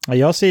 Ja,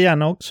 jag ser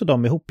gärna också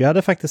dem ihop. Jag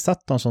hade faktiskt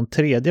satt dem som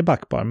tredje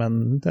backpar,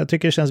 men jag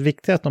tycker det känns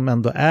viktigt att de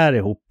ändå är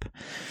ihop.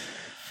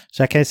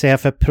 Så jag kan ju säga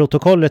för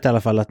protokollet i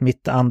alla fall att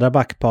mitt andra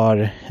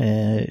backpar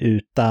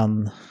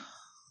utan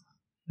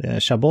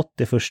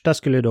Chabot i första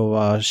skulle då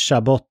vara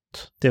Chabot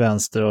till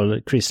vänster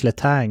och Chris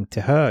Letang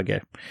till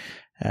höger.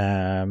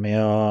 Men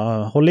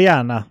jag håller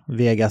gärna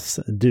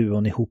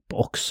Vegas-duon ihop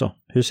också.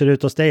 Hur ser det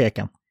ut hos dig,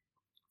 Ekan?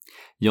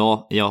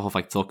 Ja, jag har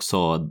faktiskt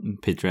också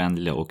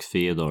Pietrangelo och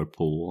Theodore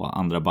på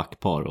andra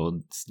backpar, och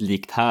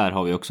likt här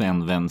har vi också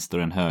en vänster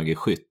och en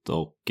högerskytt,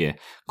 och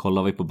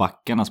kollar vi på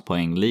backarnas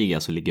poängliga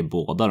så ligger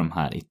båda de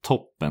här i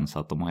toppen, så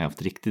att de har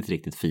haft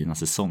riktigt fina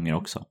säsonger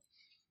också.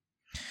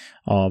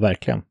 Ja,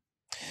 verkligen.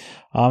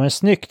 Ja, men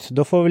snyggt.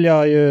 Då får väl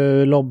jag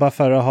ju lobba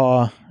för att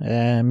ha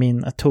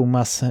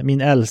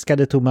min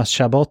älskade Thomas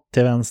Chabot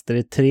till vänster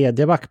i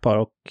tredje backpar,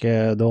 och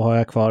då har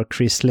jag kvar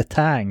Chris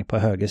Letang på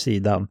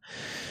högersidan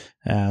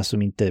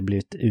som inte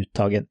blivit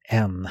uttagen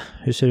än.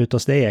 Hur ser det ut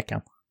hos dig,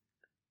 Ekan?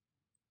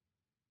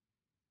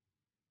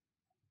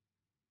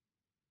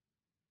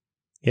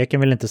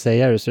 Ekan vill inte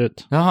säga hur det ser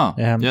ut. Jaha,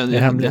 det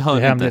är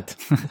hemligt.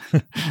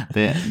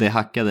 Det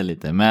hackade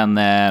lite. Men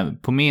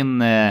på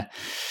min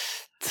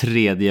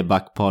tredje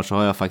backpar så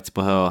har jag faktiskt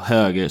på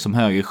som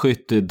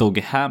högerskytt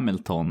Dougie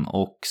Hamilton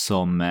och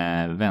som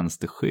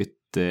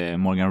vänsterskytt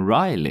Morgan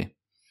Riley.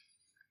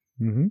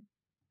 Mm.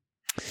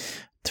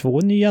 2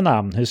 nya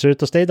namn. Hur ser det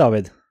ut hos dig,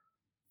 David?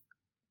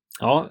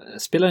 Ja,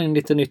 spelar in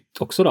lite nytt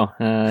också då.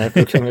 För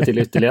att komma till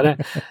ytterligare.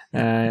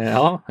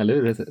 Ja, eller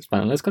hur?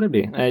 Spännande ska det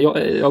bli.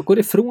 Jag går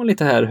ifrån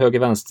lite här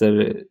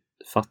höger-vänster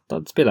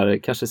fattad spelare.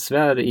 Kanske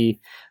svär i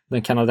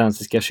den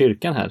kanadensiska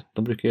kyrkan här.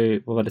 De brukar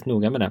ju vara väldigt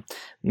noga med det.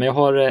 Men jag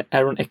har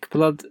Aaron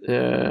Ekblad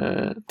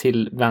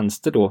till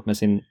vänster då med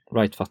sin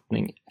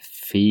right-fattning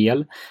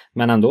fel.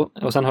 Men ändå.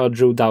 Och sen har jag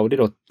Drew Doughty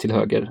då till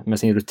höger med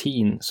sin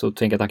rutin. Så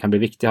tänker jag att han kan bli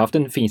viktig. Jag har haft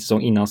en fin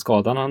säsong innan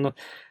skadan han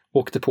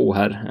åkte på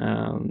här.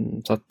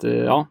 Så att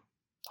ja,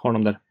 har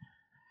de där.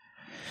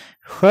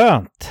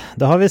 Skönt.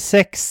 Då har vi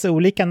 6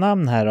 olika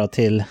namn här då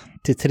till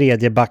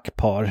tredje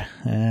backpar.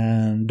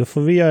 Då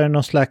får vi göra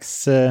någon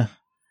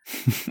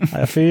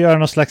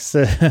slags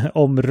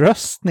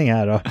omröstning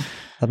här då.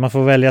 Att man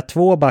får välja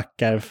 2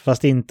 backar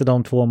fast inte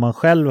de 2 man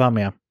själv har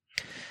med.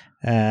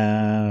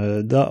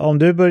 Om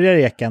du börjar,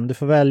 Ekan, du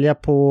får välja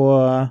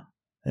på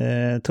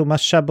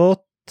Thomas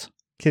Chabot,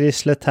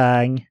 Chris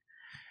Letang,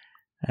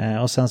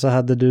 och sen så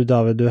hade du,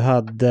 David, du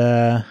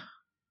hade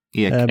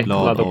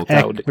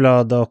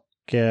Ekblad och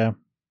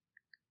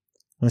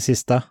den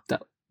sista?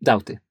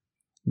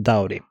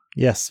 Doughty.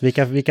 Yes.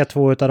 Vilka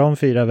 2 av de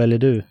 4 väljer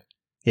du,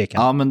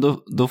 Ekan? Ja, men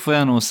då får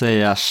jag nog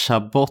säga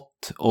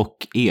Chabot och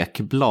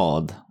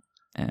Ekblad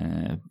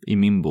i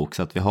min bok,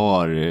 så att vi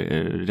har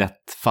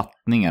rätt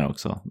fattningar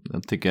också.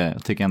 Jag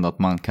tycker ändå att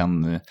man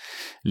kan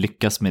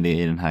lyckas med det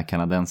i den här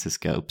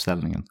kanadensiska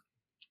uppställningen.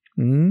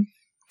 Mm.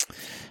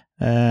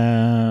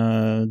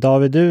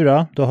 David, du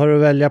då? Då har du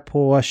välja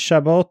på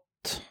Chabot,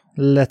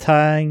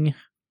 Letang,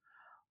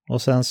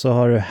 och sen så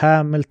har du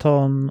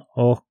Hamilton,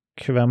 och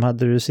vem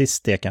hade du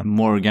sist, Ekan?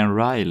 Morgan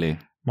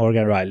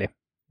Riley.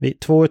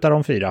 2 av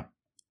de 4.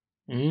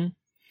 Mm.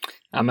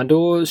 Ja, men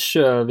då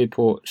kör vi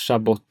på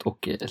Chabot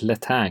och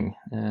Letang.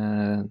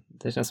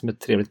 Det känns som ett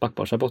trevligt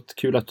backpar. Chabot,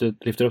 kul att du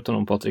lyfter upp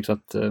honom, Patrik, så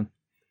att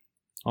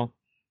ja.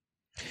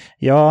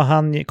 Ja,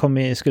 han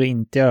skulle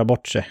inte göra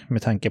bort sig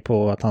med tanke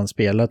på att han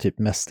spelar typ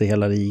mest i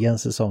hela ligan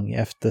säsong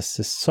efter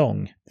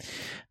säsong.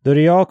 Då är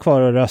det jag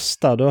kvar att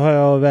rösta. Då har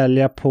jag att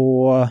välja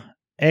på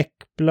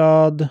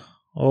Ekblad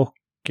och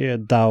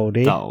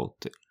Doughty.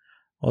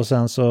 Och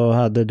sen så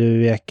hade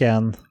du,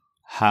 Ekan,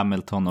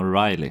 Hamilton och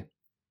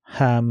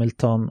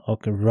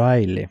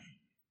Riley.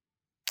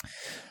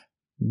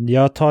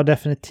 Jag tar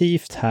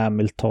definitivt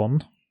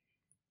Hamilton.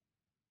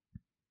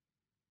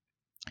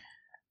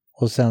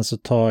 Och sen så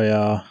tar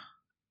jag...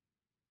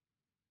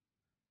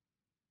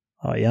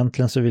 Ja,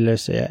 egentligen så vill jag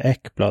säga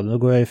Ekblad. Då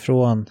går jag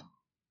ifrån...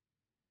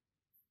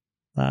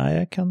 Nej,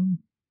 jag kan...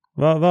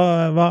 Vad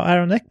är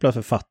Aaron Ekblad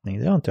för fattning?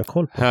 Det har inte jag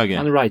koll på. Höger.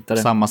 Han är rightare.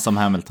 Samma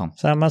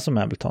som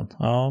Hamilton.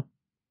 Ja.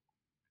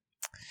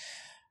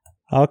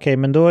 Okej,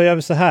 men då gör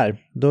vi så här.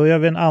 Då gör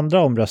vi en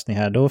andra omröstning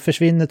här. Då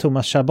försvinner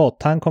Thomas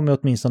Chabot. Han kommer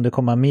åtminstone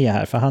komma med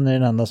här, för han är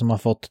den enda som har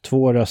fått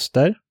 2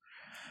 röster.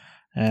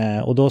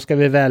 Och då ska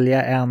vi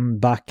välja en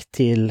back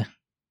till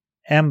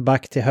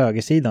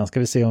högersidan. Ska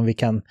vi se om vi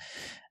kan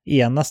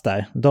enas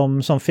där.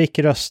 De som fick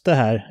röster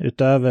här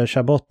utöver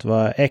Chabot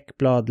var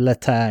Ekblad,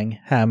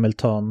 Letang,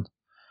 Hamilton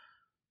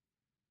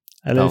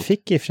Eller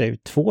fick i och för sig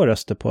 2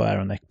 röster på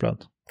Aaron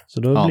Ekblad.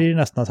 Så då blir det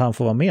nästan att han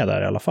får vara med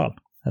där i alla fall.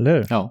 Eller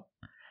hur? Ja.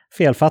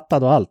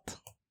 Felfattad och allt.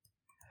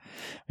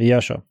 Vi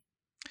gör så.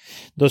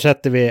 Då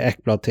sätter vi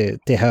Ekblad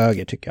till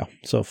höger tycker jag.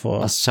 Så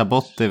får...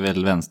 Chabot är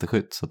väl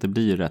vänsterskytt så det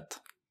blir ju rätt.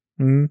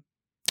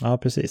 Ja,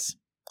 precis.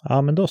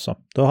 Ja, men då så.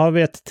 Då har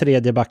vi ett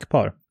tredje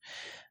backpar.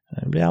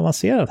 Det blir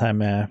avancerat här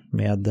med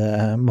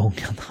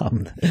många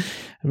namn.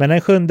 Men en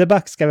 7:e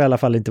back ska vi i alla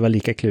fall inte vara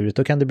lika klurigt.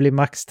 Då kan det bli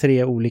max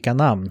 3 olika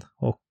namn.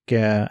 Och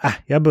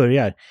jag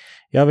börjar.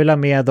 Jag vill ha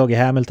med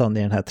Dougie Hamilton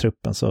i den här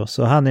truppen.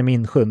 Så han är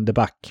min 7:e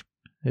back.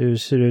 Hur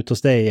ser det ut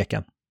hos dig,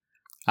 Eken?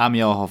 Ja, men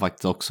jag har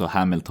faktiskt också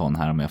Hamilton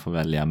här om jag får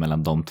välja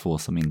mellan de 2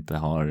 som inte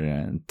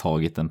har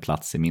tagit en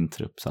plats i min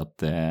trupp. Så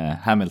att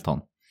Hamilton.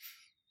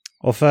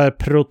 Och för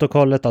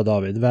protokollet av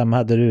David, vem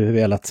hade du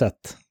velat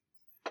sett?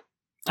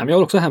 Jag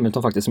har också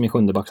Hamilton faktiskt som min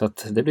 7:e back, så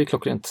att det blir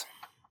klockrent.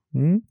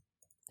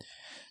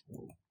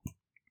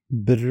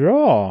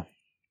 Bra.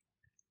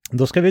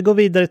 Då ska vi gå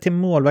vidare till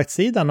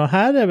målvaktssidan och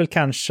här är väl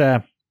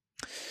kanske,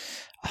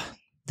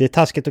 det är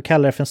taskigt att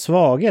kalla det för en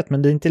svaghet,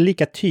 men det är inte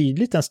lika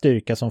tydligt en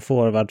styrka som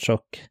forwards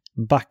och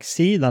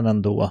backsidan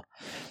ändå.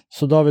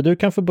 Så David, du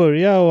kan få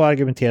börja och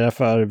argumentera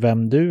för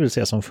vem du vill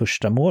se som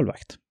första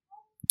målvakt.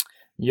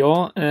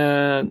 Ja,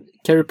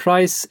 Carey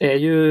Price är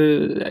ju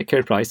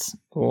Carey Price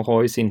och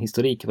har ju sin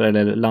historik vad det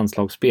gäller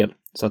landslagsspel.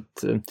 Så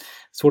att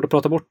svårt att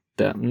prata bort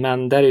det.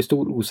 Men där är ju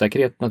stor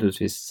osäkerhet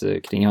naturligtvis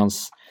kring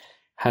hans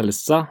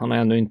hälsa. Han har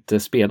ändå inte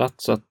spelat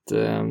så att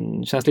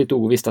det känns lite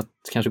ovisst att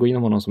kanske gå in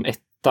om honom som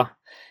etta.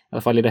 I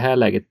alla fall i det här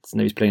läget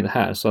när vi spelar in det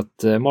här. Så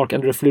att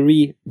Marc-André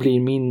Fleury blir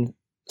min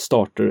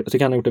starter. Jag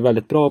tycker han har gjort det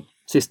väldigt bra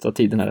sista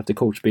tiden här efter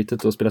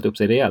coachbytet och spelat upp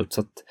sig rejält.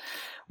 Så att,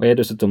 och är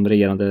dessutom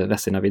regerande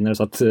Vesina-vinnare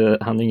så att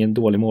han är ingen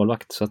dålig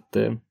målvakt. Så att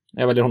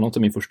jag väljer honom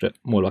som min första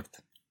målvakt.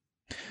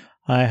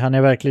 Nej, han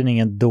är verkligen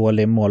ingen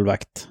dålig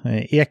målvakt.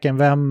 Eken,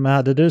 vem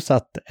hade du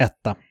satt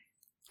etta?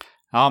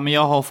 Ja, men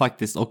jag har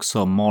faktiskt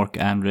också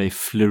Marc-André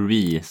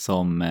Fleury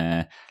som...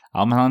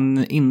 Ja, men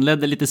han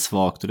inledde lite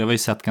svagt och det har vi ju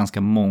sett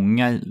ganska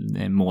många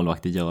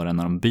målvakter göra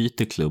när de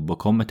byter klubb och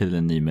kommer till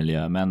en ny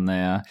miljö. Men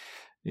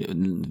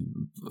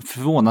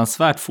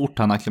förvånansvärt fort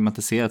han har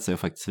akklimatiserat sig och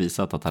faktiskt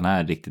visat att han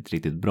är riktigt,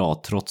 riktigt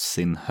bra trots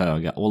sin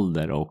höga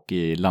ålder. Och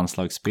i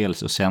landslagsspel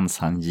så känns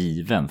han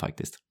given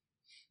faktiskt.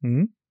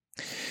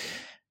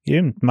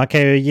 Grymt. Man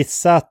kan ju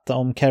gissa att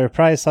om Carey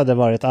Price hade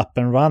varit up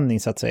and running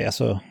så att säga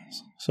så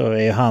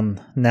är han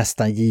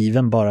nästan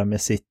given bara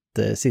med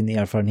sin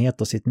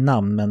erfarenhet och sitt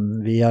namn,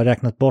 men vi har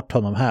räknat bort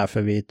honom här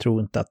för vi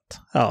tror inte att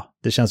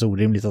det känns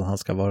orimligt att han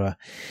ska vara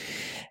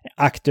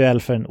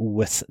aktuell för en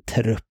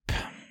OS-trupp.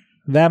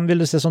 Vem vill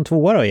du se som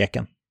tvåa då,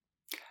 Eken?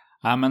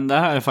 Ja, men det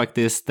här är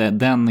faktiskt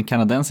den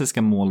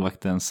kanadensiska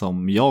målvakten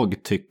som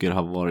jag tycker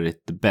har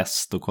varit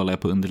bäst. Och kollar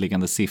jag på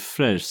underliggande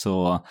siffror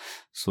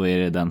så är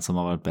det den som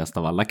har varit bäst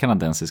av alla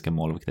kanadensiska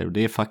målvakter. Och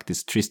det är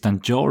faktiskt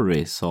Tristan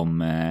Jarry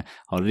som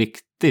har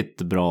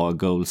riktigt bra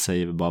goal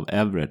save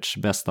above average.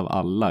 Bäst av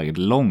alla,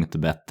 långt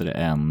bättre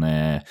än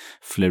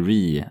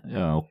Fleury.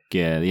 Och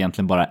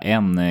egentligen bara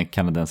en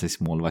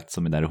kanadensisk målvakt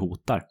som är där och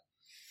hotar.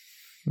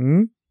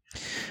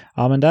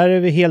 Ja, men där är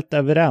vi helt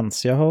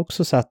överens. Jag har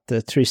också satt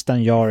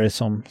Tristan Jarry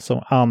som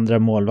andra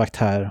målvakt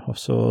här. Och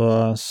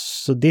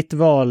så ditt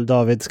val,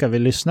 David, ska vi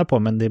lyssna på,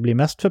 men det blir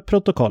mest för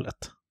protokollet.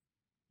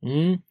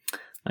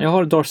 Jag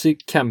har Darcy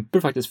Kemper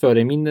faktiskt före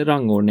i min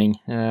rangordning.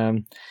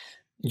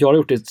 Jag har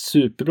gjort det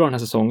superbra den här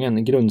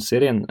säsongen,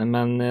 grundserien,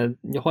 men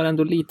jag har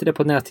ändå lite det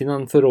på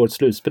näthinnan förra årets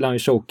slutspel. Han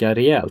chokar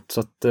rejält, så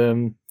att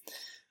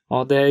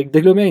det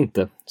glömmer jag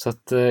inte. Så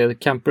att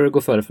Kemper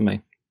går före för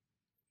mig.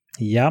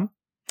 Ja.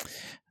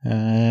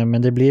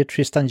 Men det blir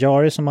Tristan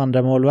Jarry som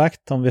andra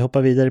målvakt. Om vi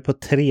hoppar vidare på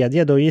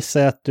tredje, då gissar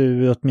jag att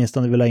du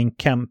åtminstone vill ha in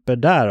Kemper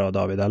där då,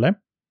 David, eller?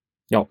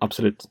 Ja,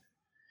 absolut.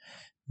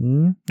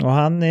 Och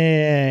han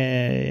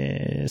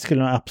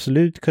skulle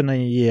absolut kunna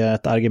ge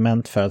ett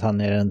argument för att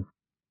han är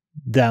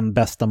den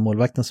bästa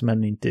målvakten som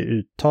ännu inte är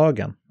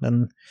uttagen.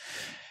 Men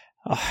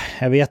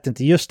jag vet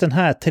inte, just den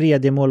här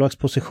tredje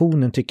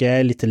målvaktspositionen tycker jag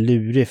är lite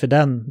lurig, för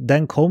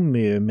den kommer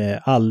ju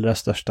med allra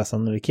största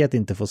sannolikhet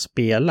inte få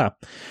spela.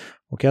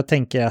 Och jag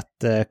tänker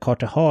att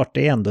Carter Hart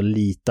är ändå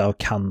lite av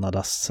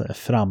Kanadas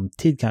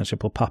framtid kanske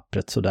på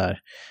pappret sådär.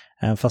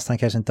 Även fast han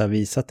kanske inte har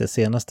visat det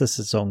senaste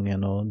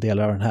säsongen och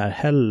delar av den här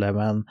heller.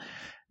 Men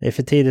det är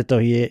för tidigt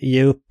att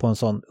ge upp på en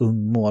sån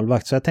ung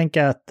målvakt. Så jag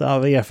tänker att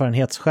av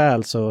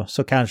erfarenhetsskäl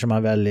så kanske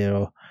man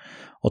väljer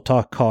att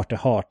ta Carter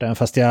Hart. Även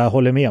fast jag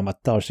håller med om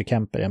att Darcy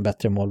Kemper är en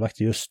bättre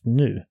målvakt just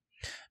nu.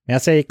 Men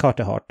jag säger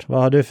Carter Hart.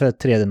 Vad har du för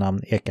tredje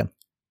namn, Eken?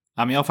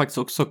 Ja, men jag har faktiskt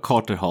också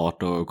Carter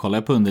Hart, och kollar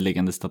jag på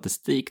underliggande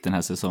statistik den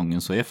här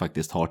säsongen så är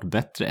faktiskt Hart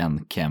bättre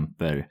än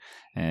Kemper.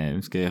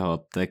 Vi ska ju ha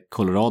att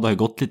Colorado har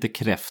gått lite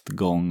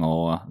kräftgång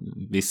och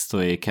visst så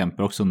är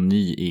Kemper också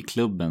ny i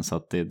klubben så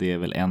att det är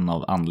väl en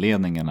av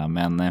anledningarna.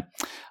 Men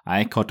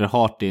nej, Carter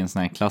Hart är en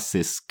sån här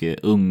klassisk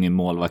ung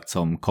målvakt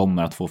som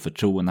kommer att få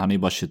förtroende. Han är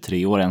ju bara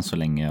 23 år än så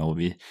länge och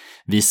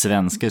vi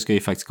svenskar ska ju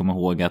faktiskt komma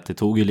ihåg att det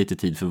tog ju lite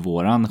tid för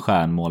våran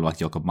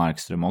stjärnmålvakt Jacob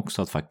Markström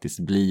också att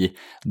faktiskt bli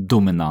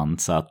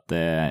dominant. Så att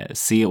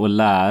se och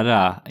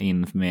lära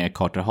in med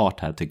Carter Hart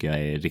här tycker jag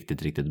är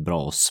riktigt, riktigt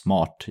bra och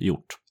smart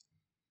gjort.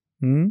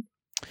 Mm.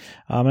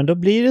 Ja, men då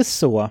blir det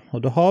så.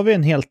 Och då har vi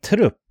en hel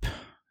trupp.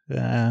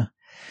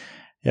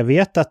 Jag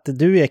vet att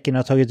du, Eken,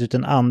 har tagit ut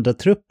en andra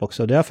trupp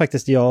också. Det har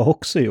faktiskt jag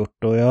också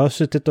gjort. Och jag har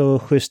suttit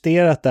och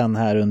justerat den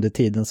här under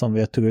tiden som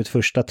vi tog ut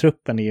första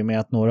truppen i och med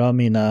att några av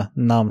mina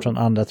namn från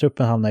andra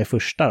truppen hamnar i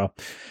första då.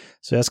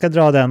 Så jag ska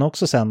dra den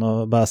också sen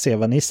och bara se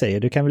vad ni säger.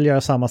 Du kan väl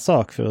göra samma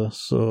sak för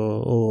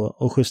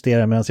och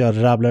justera medan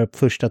jag rabblar upp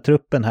första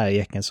truppen här,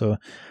 Eken, så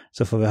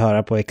får vi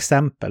höra på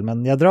exempel.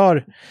 Men jag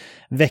drar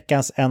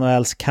veckans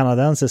NHLs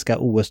kanadensiska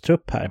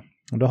OS-trupp här.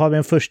 Och då har vi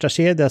en första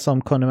kedja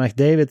som Connor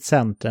McDavid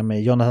centrar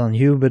med Jonathan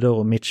Huberdeau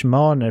och Mitch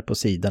Marner på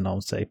sidan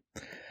om sig.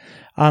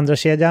 Andra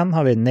kedjan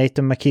har vi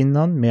Nathan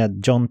McKinnon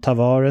med John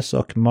Tavares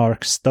och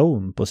Mark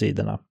Stone på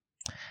sidorna.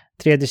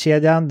 Tredje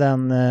kedjan,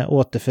 den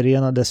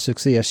återförenade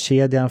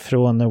succékedjan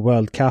från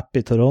World Cup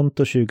i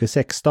Toronto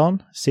 2016.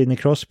 Sidney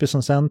Crosby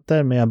som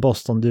center med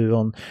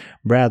Boston-duon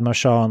Brad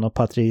Marchand och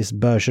Patrice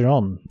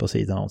Bergeron på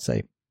sidan om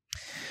sig.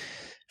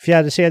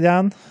 Fjärde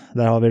kedjan,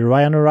 där har vi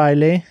Ryan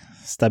O'Reilly,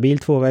 stabil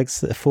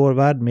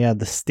tvåvägsforward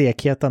med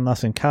stekheta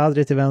Nassim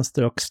Kadri till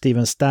vänster och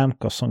Steven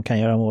Stamkos som kan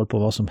göra mål på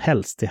vad som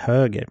helst till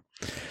höger.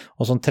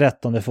 Och som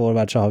 13:e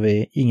forward så har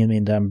vi ingen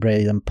mindre än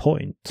Braden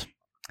Point.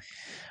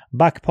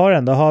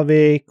 Backparen, då har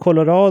vi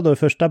Colorado i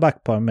första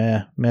backpar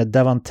med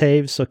Devon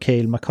Taves och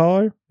Cale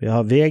Makar. Vi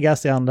har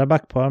Vegas i andra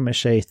backpar med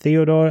Shea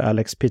Theodore,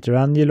 Alex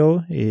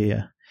Pietrangelo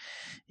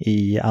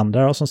i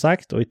andra då, som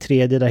sagt. Och i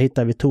tredje där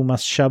hittar vi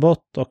Thomas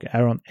Chabot och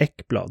Aaron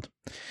Ekblad.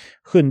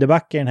 Sjunde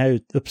back i den här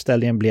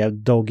uppställningen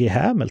blev Dougie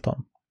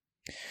Hamilton.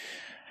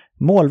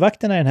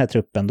 Målvakterna i den här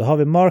truppen, då har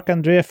vi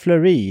Marc-André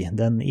Fleury,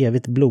 den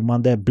evigt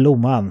blommande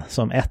blomman,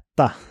 som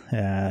etta.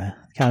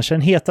 Kanske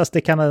den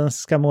hetaste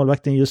kanadensiska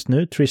målvakten just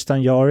nu,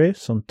 Tristan Jarry,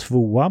 som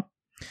tvåa.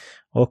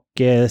 Och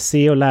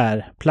se och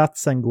lär,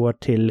 platsen går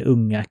till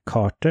unga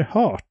Carter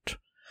Hart.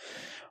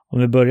 Om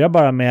vi börjar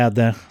bara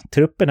med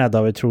truppen här,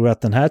 David, tror du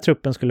att den här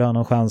truppen skulle ha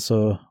någon chans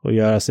att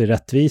göra sig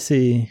rättvis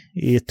i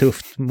ett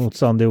tufft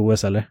motstånd i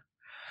OS, eller?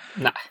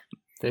 Nej,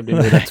 det blir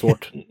rätt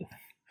svårt.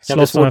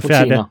 Slåss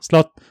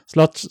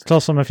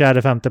om en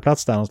fjärde, femte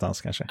plats där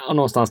någonstans kanske? Ja,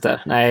 någonstans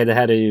där. Nej, det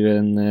här är ju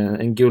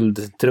en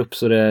guldtrupp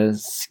så det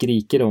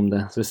skriker om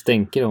det, så det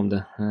stänker om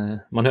det.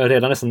 Man hör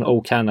redan nästan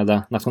O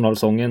Canada,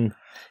 nationalsången,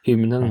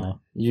 hymnen,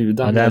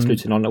 ljuda när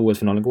slutfinalen och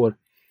OS-finalen går.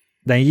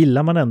 Den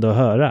gillar man ändå att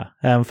höra,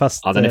 även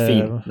fast... Ja, den är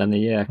fin. Den är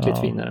jäkligt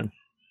fin. Den.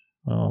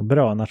 Ja,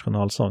 bra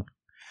nationalsång.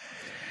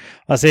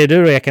 Vad säger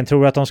du då, Eken?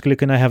 Tror du att de skulle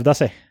kunna hävda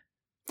sig?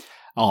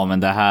 Ja, men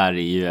det här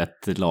är ju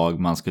ett lag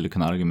man skulle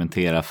kunna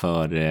argumentera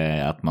för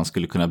att man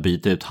skulle kunna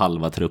byta ut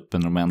halva truppen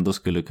och de ändå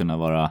skulle kunna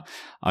vara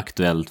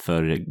aktuellt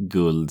för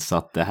guld. Så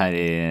att det här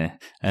är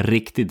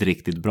riktigt,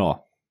 riktigt bra.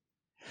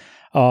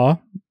 Ja,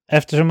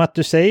 eftersom att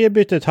du säger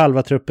byta ut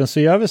halva truppen så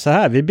gör vi så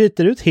här. Vi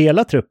byter ut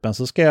hela truppen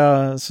så ska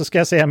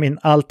jag säga min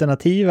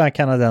alternativa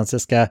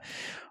kanadensiska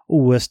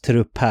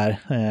OS-trupp här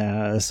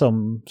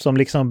som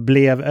liksom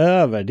blev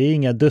över. Det är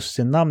inga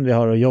dussinnamn vi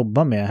har att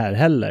jobba med här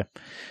heller.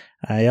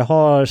 Jag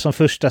har som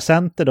första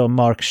center då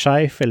Mark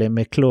Scheifele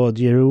med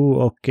Claude Giroux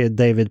och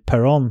David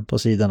Perron på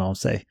sidan om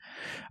sig.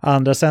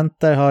 Andra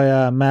center har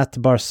jag Matt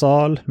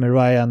Barzal med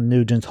Ryan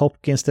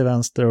Nugent-Hopkins till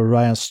vänster och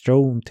Ryan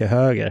Strome till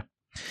höger.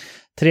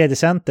 Tredje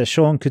center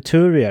Sean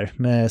Couturier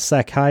med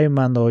Zach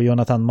Hyman och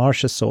Jonathan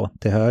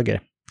Marchessault till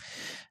höger.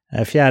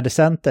 Fjärde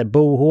center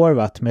Bo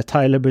Horvath med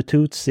Tyler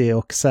Bertuzzi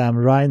och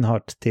Sam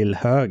Reinhart till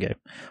höger.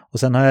 Och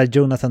sen har jag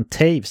Jonathan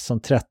Taves som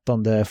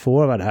 13:e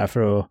forward här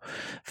för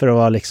att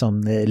vara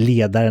liksom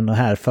ledaren och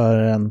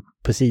härföraren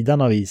på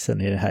sidan av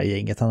isen i det här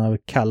gänget. Han har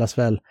kallas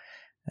väl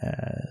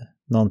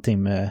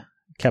någonting med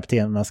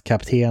kaptenernas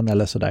kapten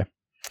eller sådär.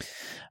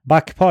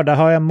 Backpar, där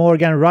har jag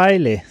Morgan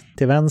Riley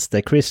till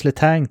vänster, Chris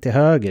Letang till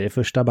höger i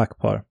första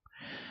backpar.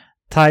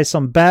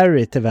 Tyson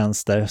Barrie till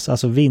vänster,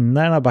 alltså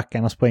vinnaren av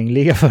backarnas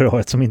poängliga förra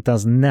året som inte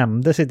ens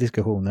nämndes i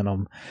diskussionen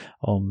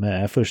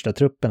om första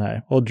truppen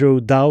här. Och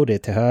Drew Doughty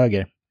till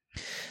höger.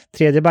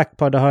 Tredje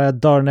backpar, där har jag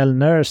Darnell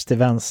Nurse till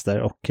vänster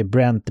och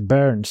Brent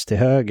Burns till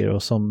höger.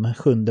 Och som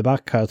sjunde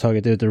back har jag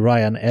tagit ut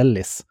Ryan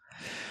Ellis.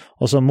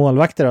 Och som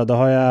målvakter då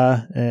har jag,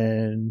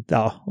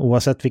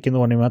 oavsett vilken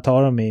ordning man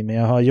tar dem i, men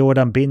jag har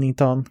Jordan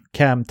Binnington,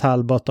 Cam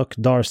Talbot och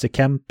Darcy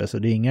Kempe. Så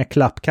det är inga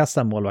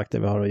klappkassa målvakter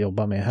vi har att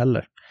jobba med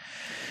heller.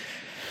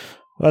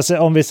 Alltså,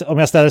 om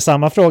jag ställer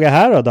samma fråga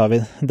här då,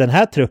 David, den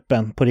här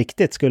truppen på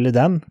riktigt, skulle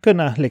den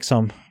kunna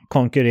liksom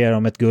konkurrera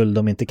om ett guld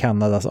om inte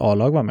Kanadas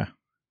A-lag var med?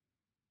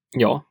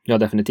 Ja,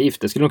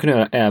 definitivt. Det skulle de kunna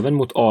göra även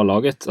mot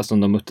A-laget. Alltså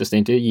om de möttes, det är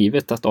inte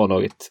givet att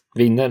A-laget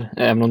vinner.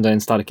 Även om det är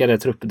en starkare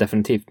trupp,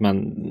 definitivt. Men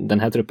den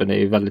här truppen är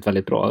ju väldigt,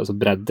 väldigt bra. Alltså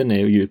bredden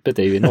och djupet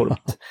är ju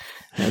enormt.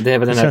 Det är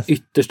väl den här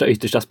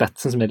yttersta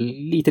spetsen som är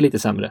lite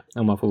sämre.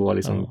 Om man får vara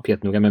liksom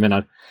petnoga. Men jag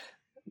menar,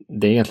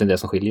 det är egentligen det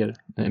som skiljer.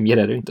 Mer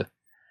är det ju inte.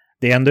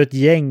 Det är ändå ett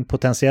gäng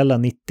potentiella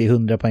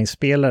 90-100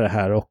 poängspelare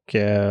här och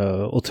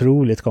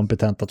otroligt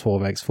kompetenta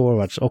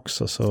tvåvägsforwards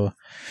också. Så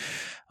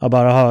att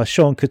bara ha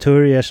Sean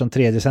Couturier som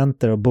tredje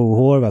center och Bo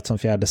Horvath som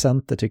fjärde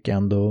center tycker jag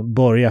ändå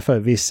borgar för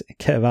viss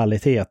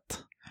kvalitet.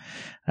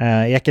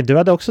 Eke, du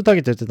hade också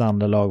tagit ut ett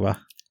andra lag, va?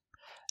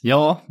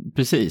 Ja,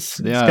 precis.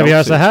 Ska vi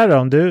göra så här då?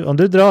 Om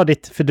du drar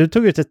ditt, för du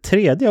tog ut ett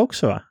tredje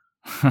också, va?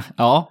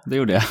 Ja, det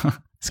gjorde jag.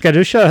 Ska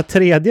du köra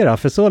tredje då?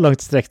 För så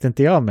långt sträckte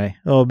inte jag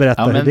mig och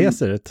berätta hur det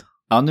ser ut.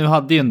 Ja, nu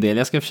hade ju en del.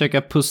 Jag ska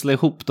försöka pussla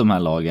ihop de här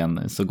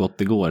lagen så gott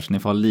det går. Så ni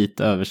får ha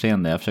lite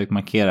överseende. Jag har försökt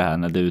markera här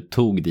när du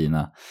tog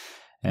dina.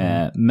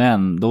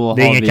 Men då har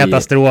vi... Det är ingen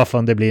katastrof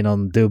om det blir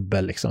någon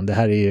dubbel liksom. Det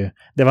här är ju...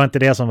 Det var inte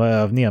det som var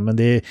övningen. Men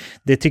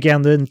det tycker jag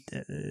ändå är en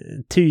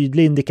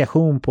tydlig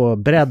indikation på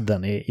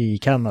bredden i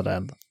Kanada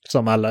ändå,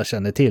 som alla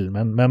känner till.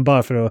 Men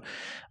bara för att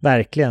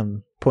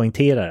verkligen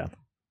poängtera det.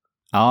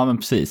 Ja, men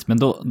precis. Men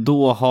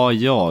då har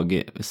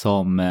jag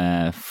som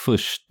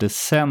första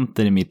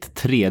center i mitt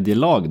tredje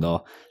lag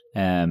då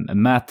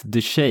Matt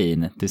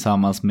Duchene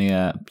tillsammans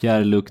med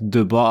Pierre-Luc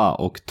Dubois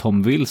och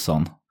Tom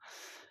Wilson.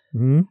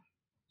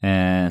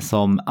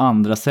 Som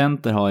andra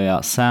center har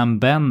jag Sam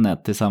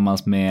Bennett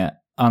tillsammans med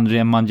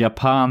André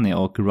Mangiapane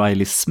och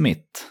Riley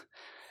Smith.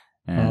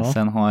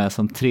 Sen har jag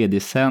som tredje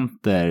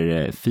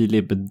center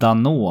Philippe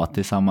Danault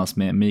tillsammans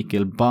med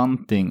Mikael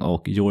Bunting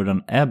och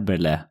Jordan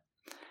Eberle.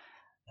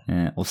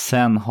 Och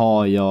sen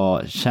har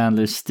jag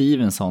Chandler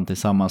Stevenson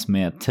tillsammans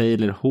med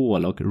Taylor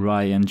Hall och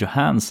Ryan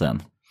Johansson.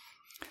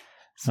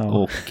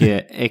 Och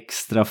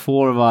extra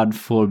forward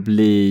får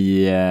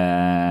bli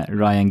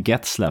Ryan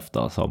Getzlaff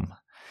då, som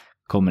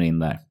kommer in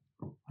där.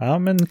 Ja,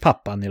 men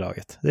pappan i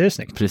laget. Det är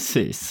snyggt.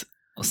 Precis.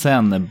 Och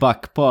sen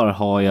backpar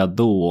har jag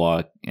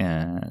då,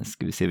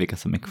 ska vi se vilka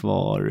som är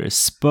kvar,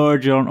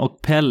 Spurgeon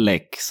och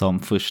Pelleck som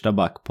första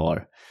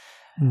backpar.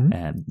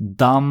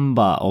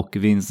 Damba och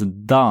Vince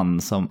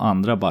Dunn som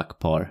andra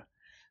backpar.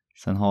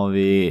 Sen har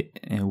vi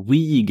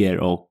Weegar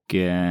och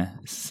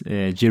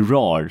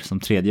Gerard som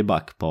tredje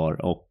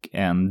backpar och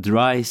en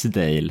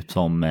Drysdale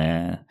som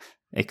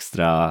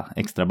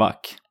extra back.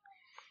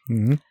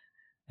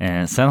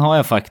 Sen har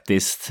jag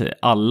faktiskt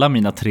alla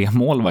mina 3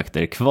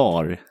 målvakter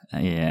kvar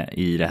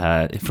i det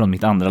här från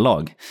mitt andra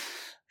lag.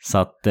 Så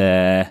att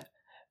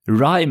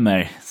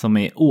Reimer som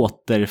är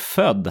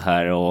återfödd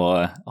här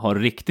och har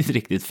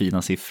riktigt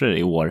fina siffror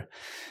i år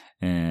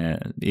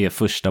är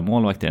första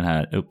målvakt i den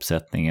här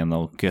uppsättningen,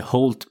 och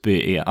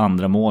Holtby är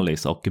andra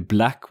målis och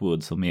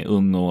Blackwood som är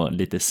ung och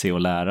lite se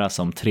och lära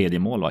som tredje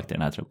målvakt i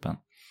den här truppen.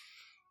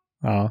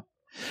 Ja,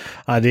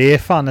 det är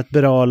fan ett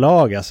bra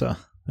lag alltså.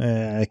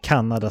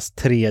 Kanadas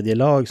tredje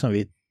lag som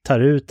vi tar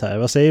ut här.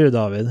 Vad säger du,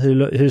 David?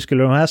 Hur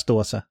skulle de här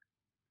stå sig?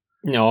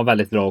 Ja,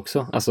 väldigt bra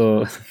också.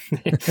 Alltså,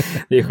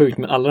 det är sjukt,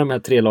 men alla de här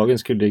 3 lagen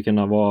skulle ju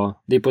kunna vara,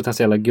 det är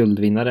potentiella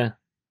guldvinnare.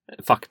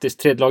 Faktiskt,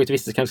 tredje laget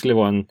visste kanske skulle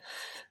vara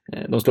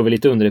de slår väl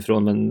lite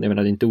underifrån, men jag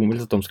menar det är inte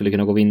omöjligt att de skulle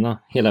kunna gå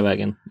hela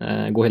vägen,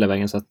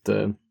 så att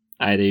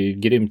nej, det är ju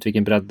grymt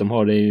vilken bredd de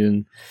har. Det är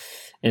ju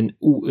en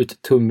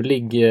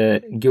outtumlig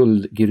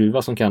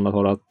guldgruva som Kanada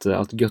har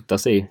att götta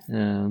sig i.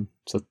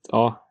 Så att,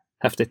 ja,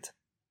 häftigt.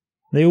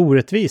 Det är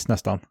orättvist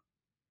nästan.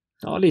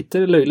 Ja, lite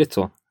löjligt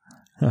så.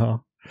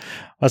 Ja.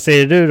 Vad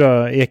säger du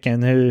då,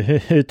 Eken?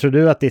 Hur tror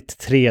du att ditt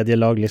tredje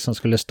lag liksom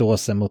skulle stå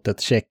sig mot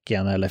ett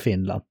Tjeckien eller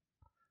Finland?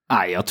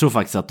 Nej, jag tror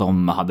faktiskt att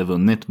de hade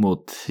vunnit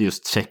mot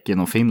just Tjeckien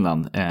och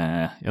Finland.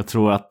 Jag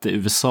tror att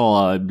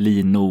USA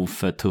blir nog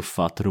för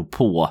tuffa att ro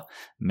på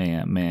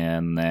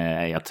men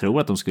jag tror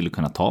att de skulle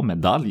kunna ta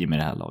medalj med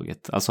det här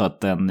laget. Alltså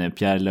att en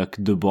Pierre-Luc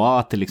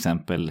Dubois till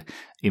exempel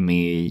är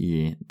med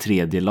i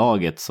tredje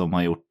laget som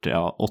har gjort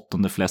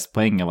 8:e flest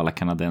poäng av alla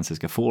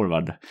kanadensiska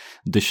forward.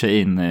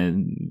 Duchene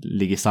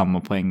ligger samma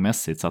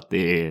poängmässigt, så att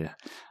det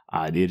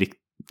är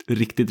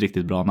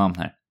riktigt bra namn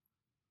här.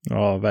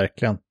 Ja,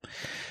 verkligen.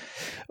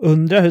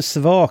 Undrar hur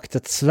svagt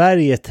ett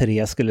Sverige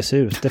 3 skulle se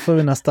ut. Det får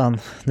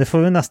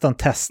vi nästan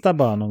testa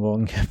bara någon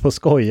gång på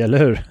skoj, eller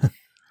hur?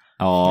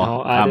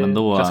 Ja, men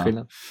då...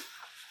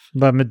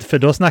 För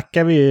då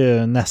snackar vi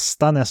ju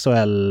nästan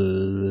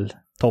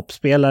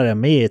SHL-toppspelare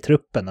med i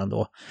truppen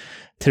ändå,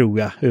 tror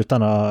jag,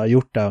 utan att ha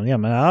gjort det. Ja,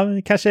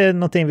 men kanske är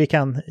någonting vi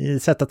kan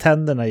sätta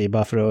tänderna i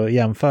bara för att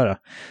jämföra.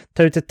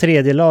 Ta ut ett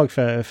tredje lag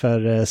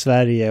för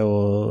Sverige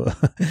och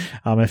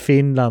ja, men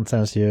Finland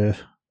känns ju...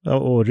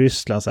 och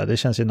Ryssland, så här, det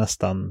känns ju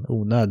nästan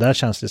onödigt. Där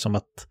känns det som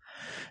att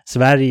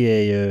Sverige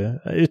är ju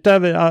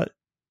utöver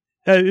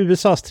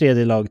USAs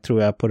tredje lag,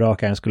 tror jag på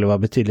rak arm skulle vara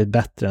betydligt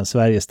bättre än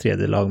Sveriges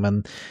tredje lag,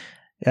 men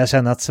jag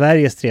känner att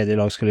Sveriges tredje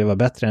lag skulle vara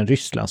bättre än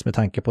Rysslands med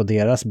tanke på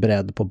deras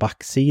bredd på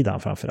backsidan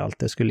framförallt.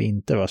 Det skulle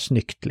inte vara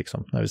snyggt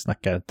liksom när vi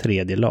snackar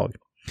tredje lag.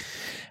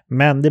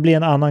 Men det blir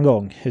en annan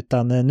gång,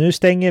 utan nu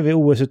stänger vi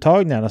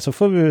OS-uttagningarna så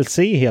får vi väl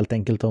se helt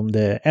enkelt om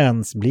det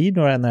ens blir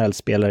några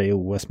NHL-spelare i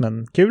OS.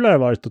 Men kul har det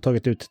varit att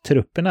tagit ut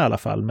trupperna i alla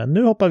fall, men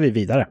nu hoppar vi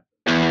vidare.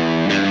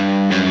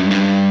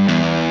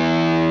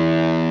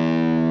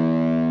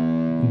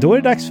 Då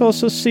är det dags för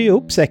oss att sy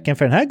upp säcken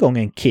för den här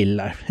gången,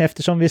 killar.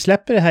 Eftersom vi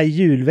släpper det här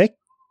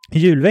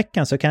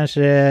julveckan så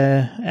kanske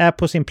det är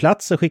på sin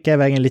plats att skicka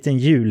iväg en liten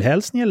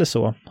julhälsning eller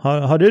så.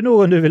 Har du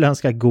någon du vill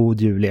önska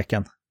god jul,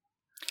 Eken?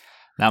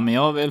 Ja, men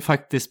jag vill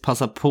faktiskt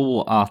passa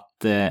på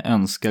att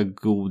önska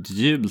god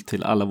jul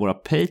till alla våra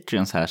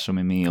Patreons här som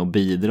är med och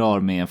bidrar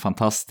med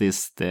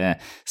fantastiskt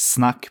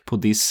snack på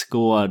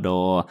Discord.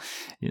 Och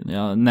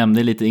jag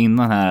nämnde lite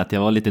innan här att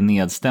jag var lite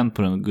nedstämd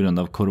på grund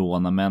av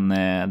corona, men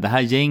det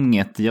här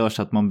gänget gör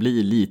så att man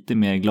blir lite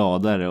mer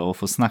gladare och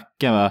får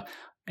snacka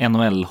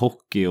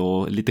NHL-hockey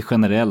och lite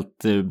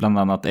generellt, bland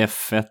annat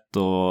F1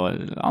 och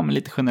ja, men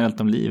lite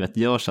generellt om livet,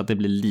 gör så att det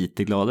blir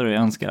lite gladare. Och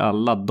jag önskar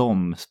alla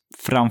dem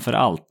framför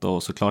allt,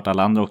 och såklart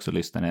alla andra också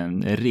lyssnar,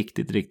 en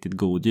riktigt, riktigt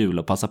god jul,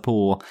 och passa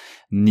på att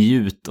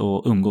njut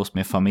och umgås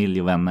med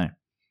familj och vänner.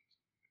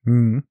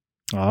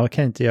 Ja, jag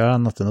kan inte göra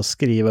annat än att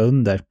skriva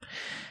under.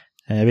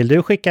 Vill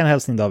du skicka en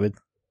hälsning, David?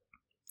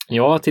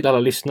 Ja, till alla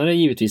lyssnare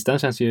givetvis. Den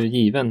känns ju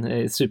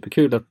given.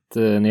 Superkul att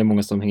ni är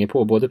många som hänger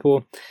på, både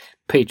på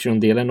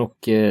Patreon-delen och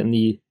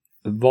ni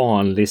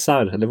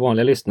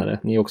vanliga lyssnare.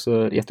 Ni är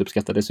också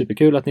jätteuppskattade.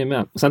 Superkul att ni är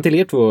med. Sen till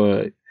er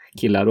två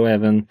killar och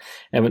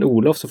även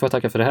Olof, så får jag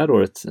tacka för det här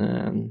året.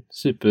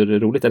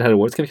 Superroligt. Det här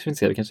året ska vi kanske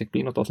se. Det kanske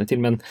blir något avsnitt till,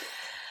 men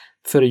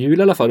för jul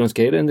i alla fall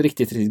önskar jag er en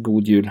riktigt, riktigt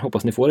god jul.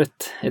 Hoppas ni får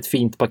ett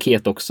fint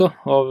paket också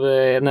av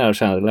nära och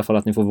kära. I alla fall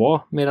att ni får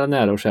vara med era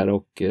nära och kära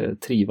och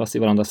trivas i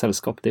varandras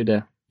sällskap. Det är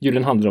det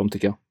julen handlar om,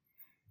 tycker jag.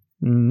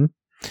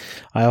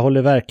 Ja, jag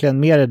håller verkligen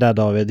med dig där,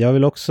 David. Jag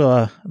vill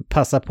också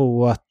passa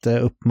på att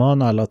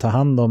uppmana alla att ta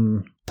hand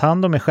om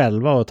er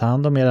själva och ta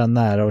hand om era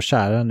nära och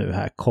kära nu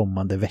här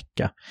kommande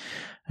vecka.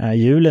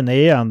 Julen är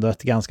ju ändå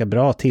ett ganska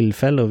bra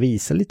tillfälle att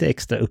visa lite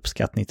extra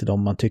uppskattning till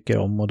dem man tycker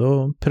om, och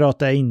då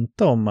pratar jag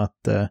inte om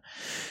att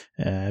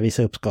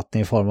visa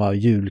uppskattning i form av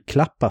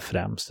julklappar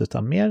främst,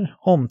 utan mer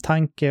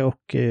omtanke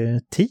och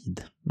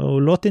tid.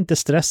 Och låt inte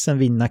stressen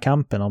vinna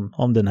kampen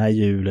om den här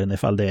julen,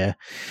 ifall det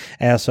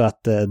är så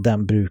att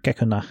den brukar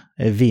kunna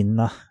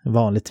vinna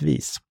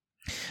vanligtvis.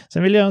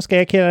 Sen vill jag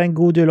önska er en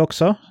god jul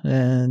också.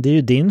 Det är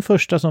ju din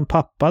första som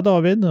pappa,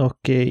 David,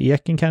 och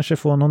Eken kanske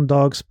får någon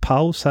dags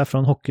paus här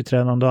från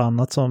hockeytränande och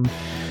annat som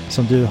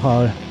du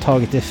har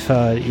tagit dig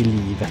för i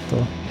livet.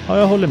 Och ja,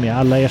 jag håller med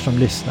alla er som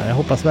lyssnar. Jag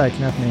hoppas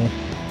verkligen att ni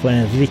får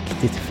en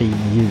riktigt fin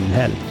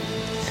julhelg.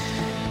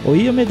 Och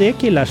i och med det,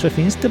 killar, så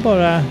finns det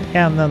bara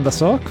en enda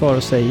sak kvar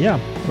att säga.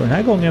 Och den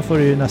här gången får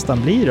det ju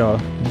nästan bli då: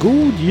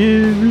 God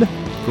jul!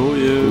 God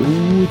jul!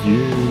 God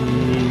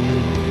jul!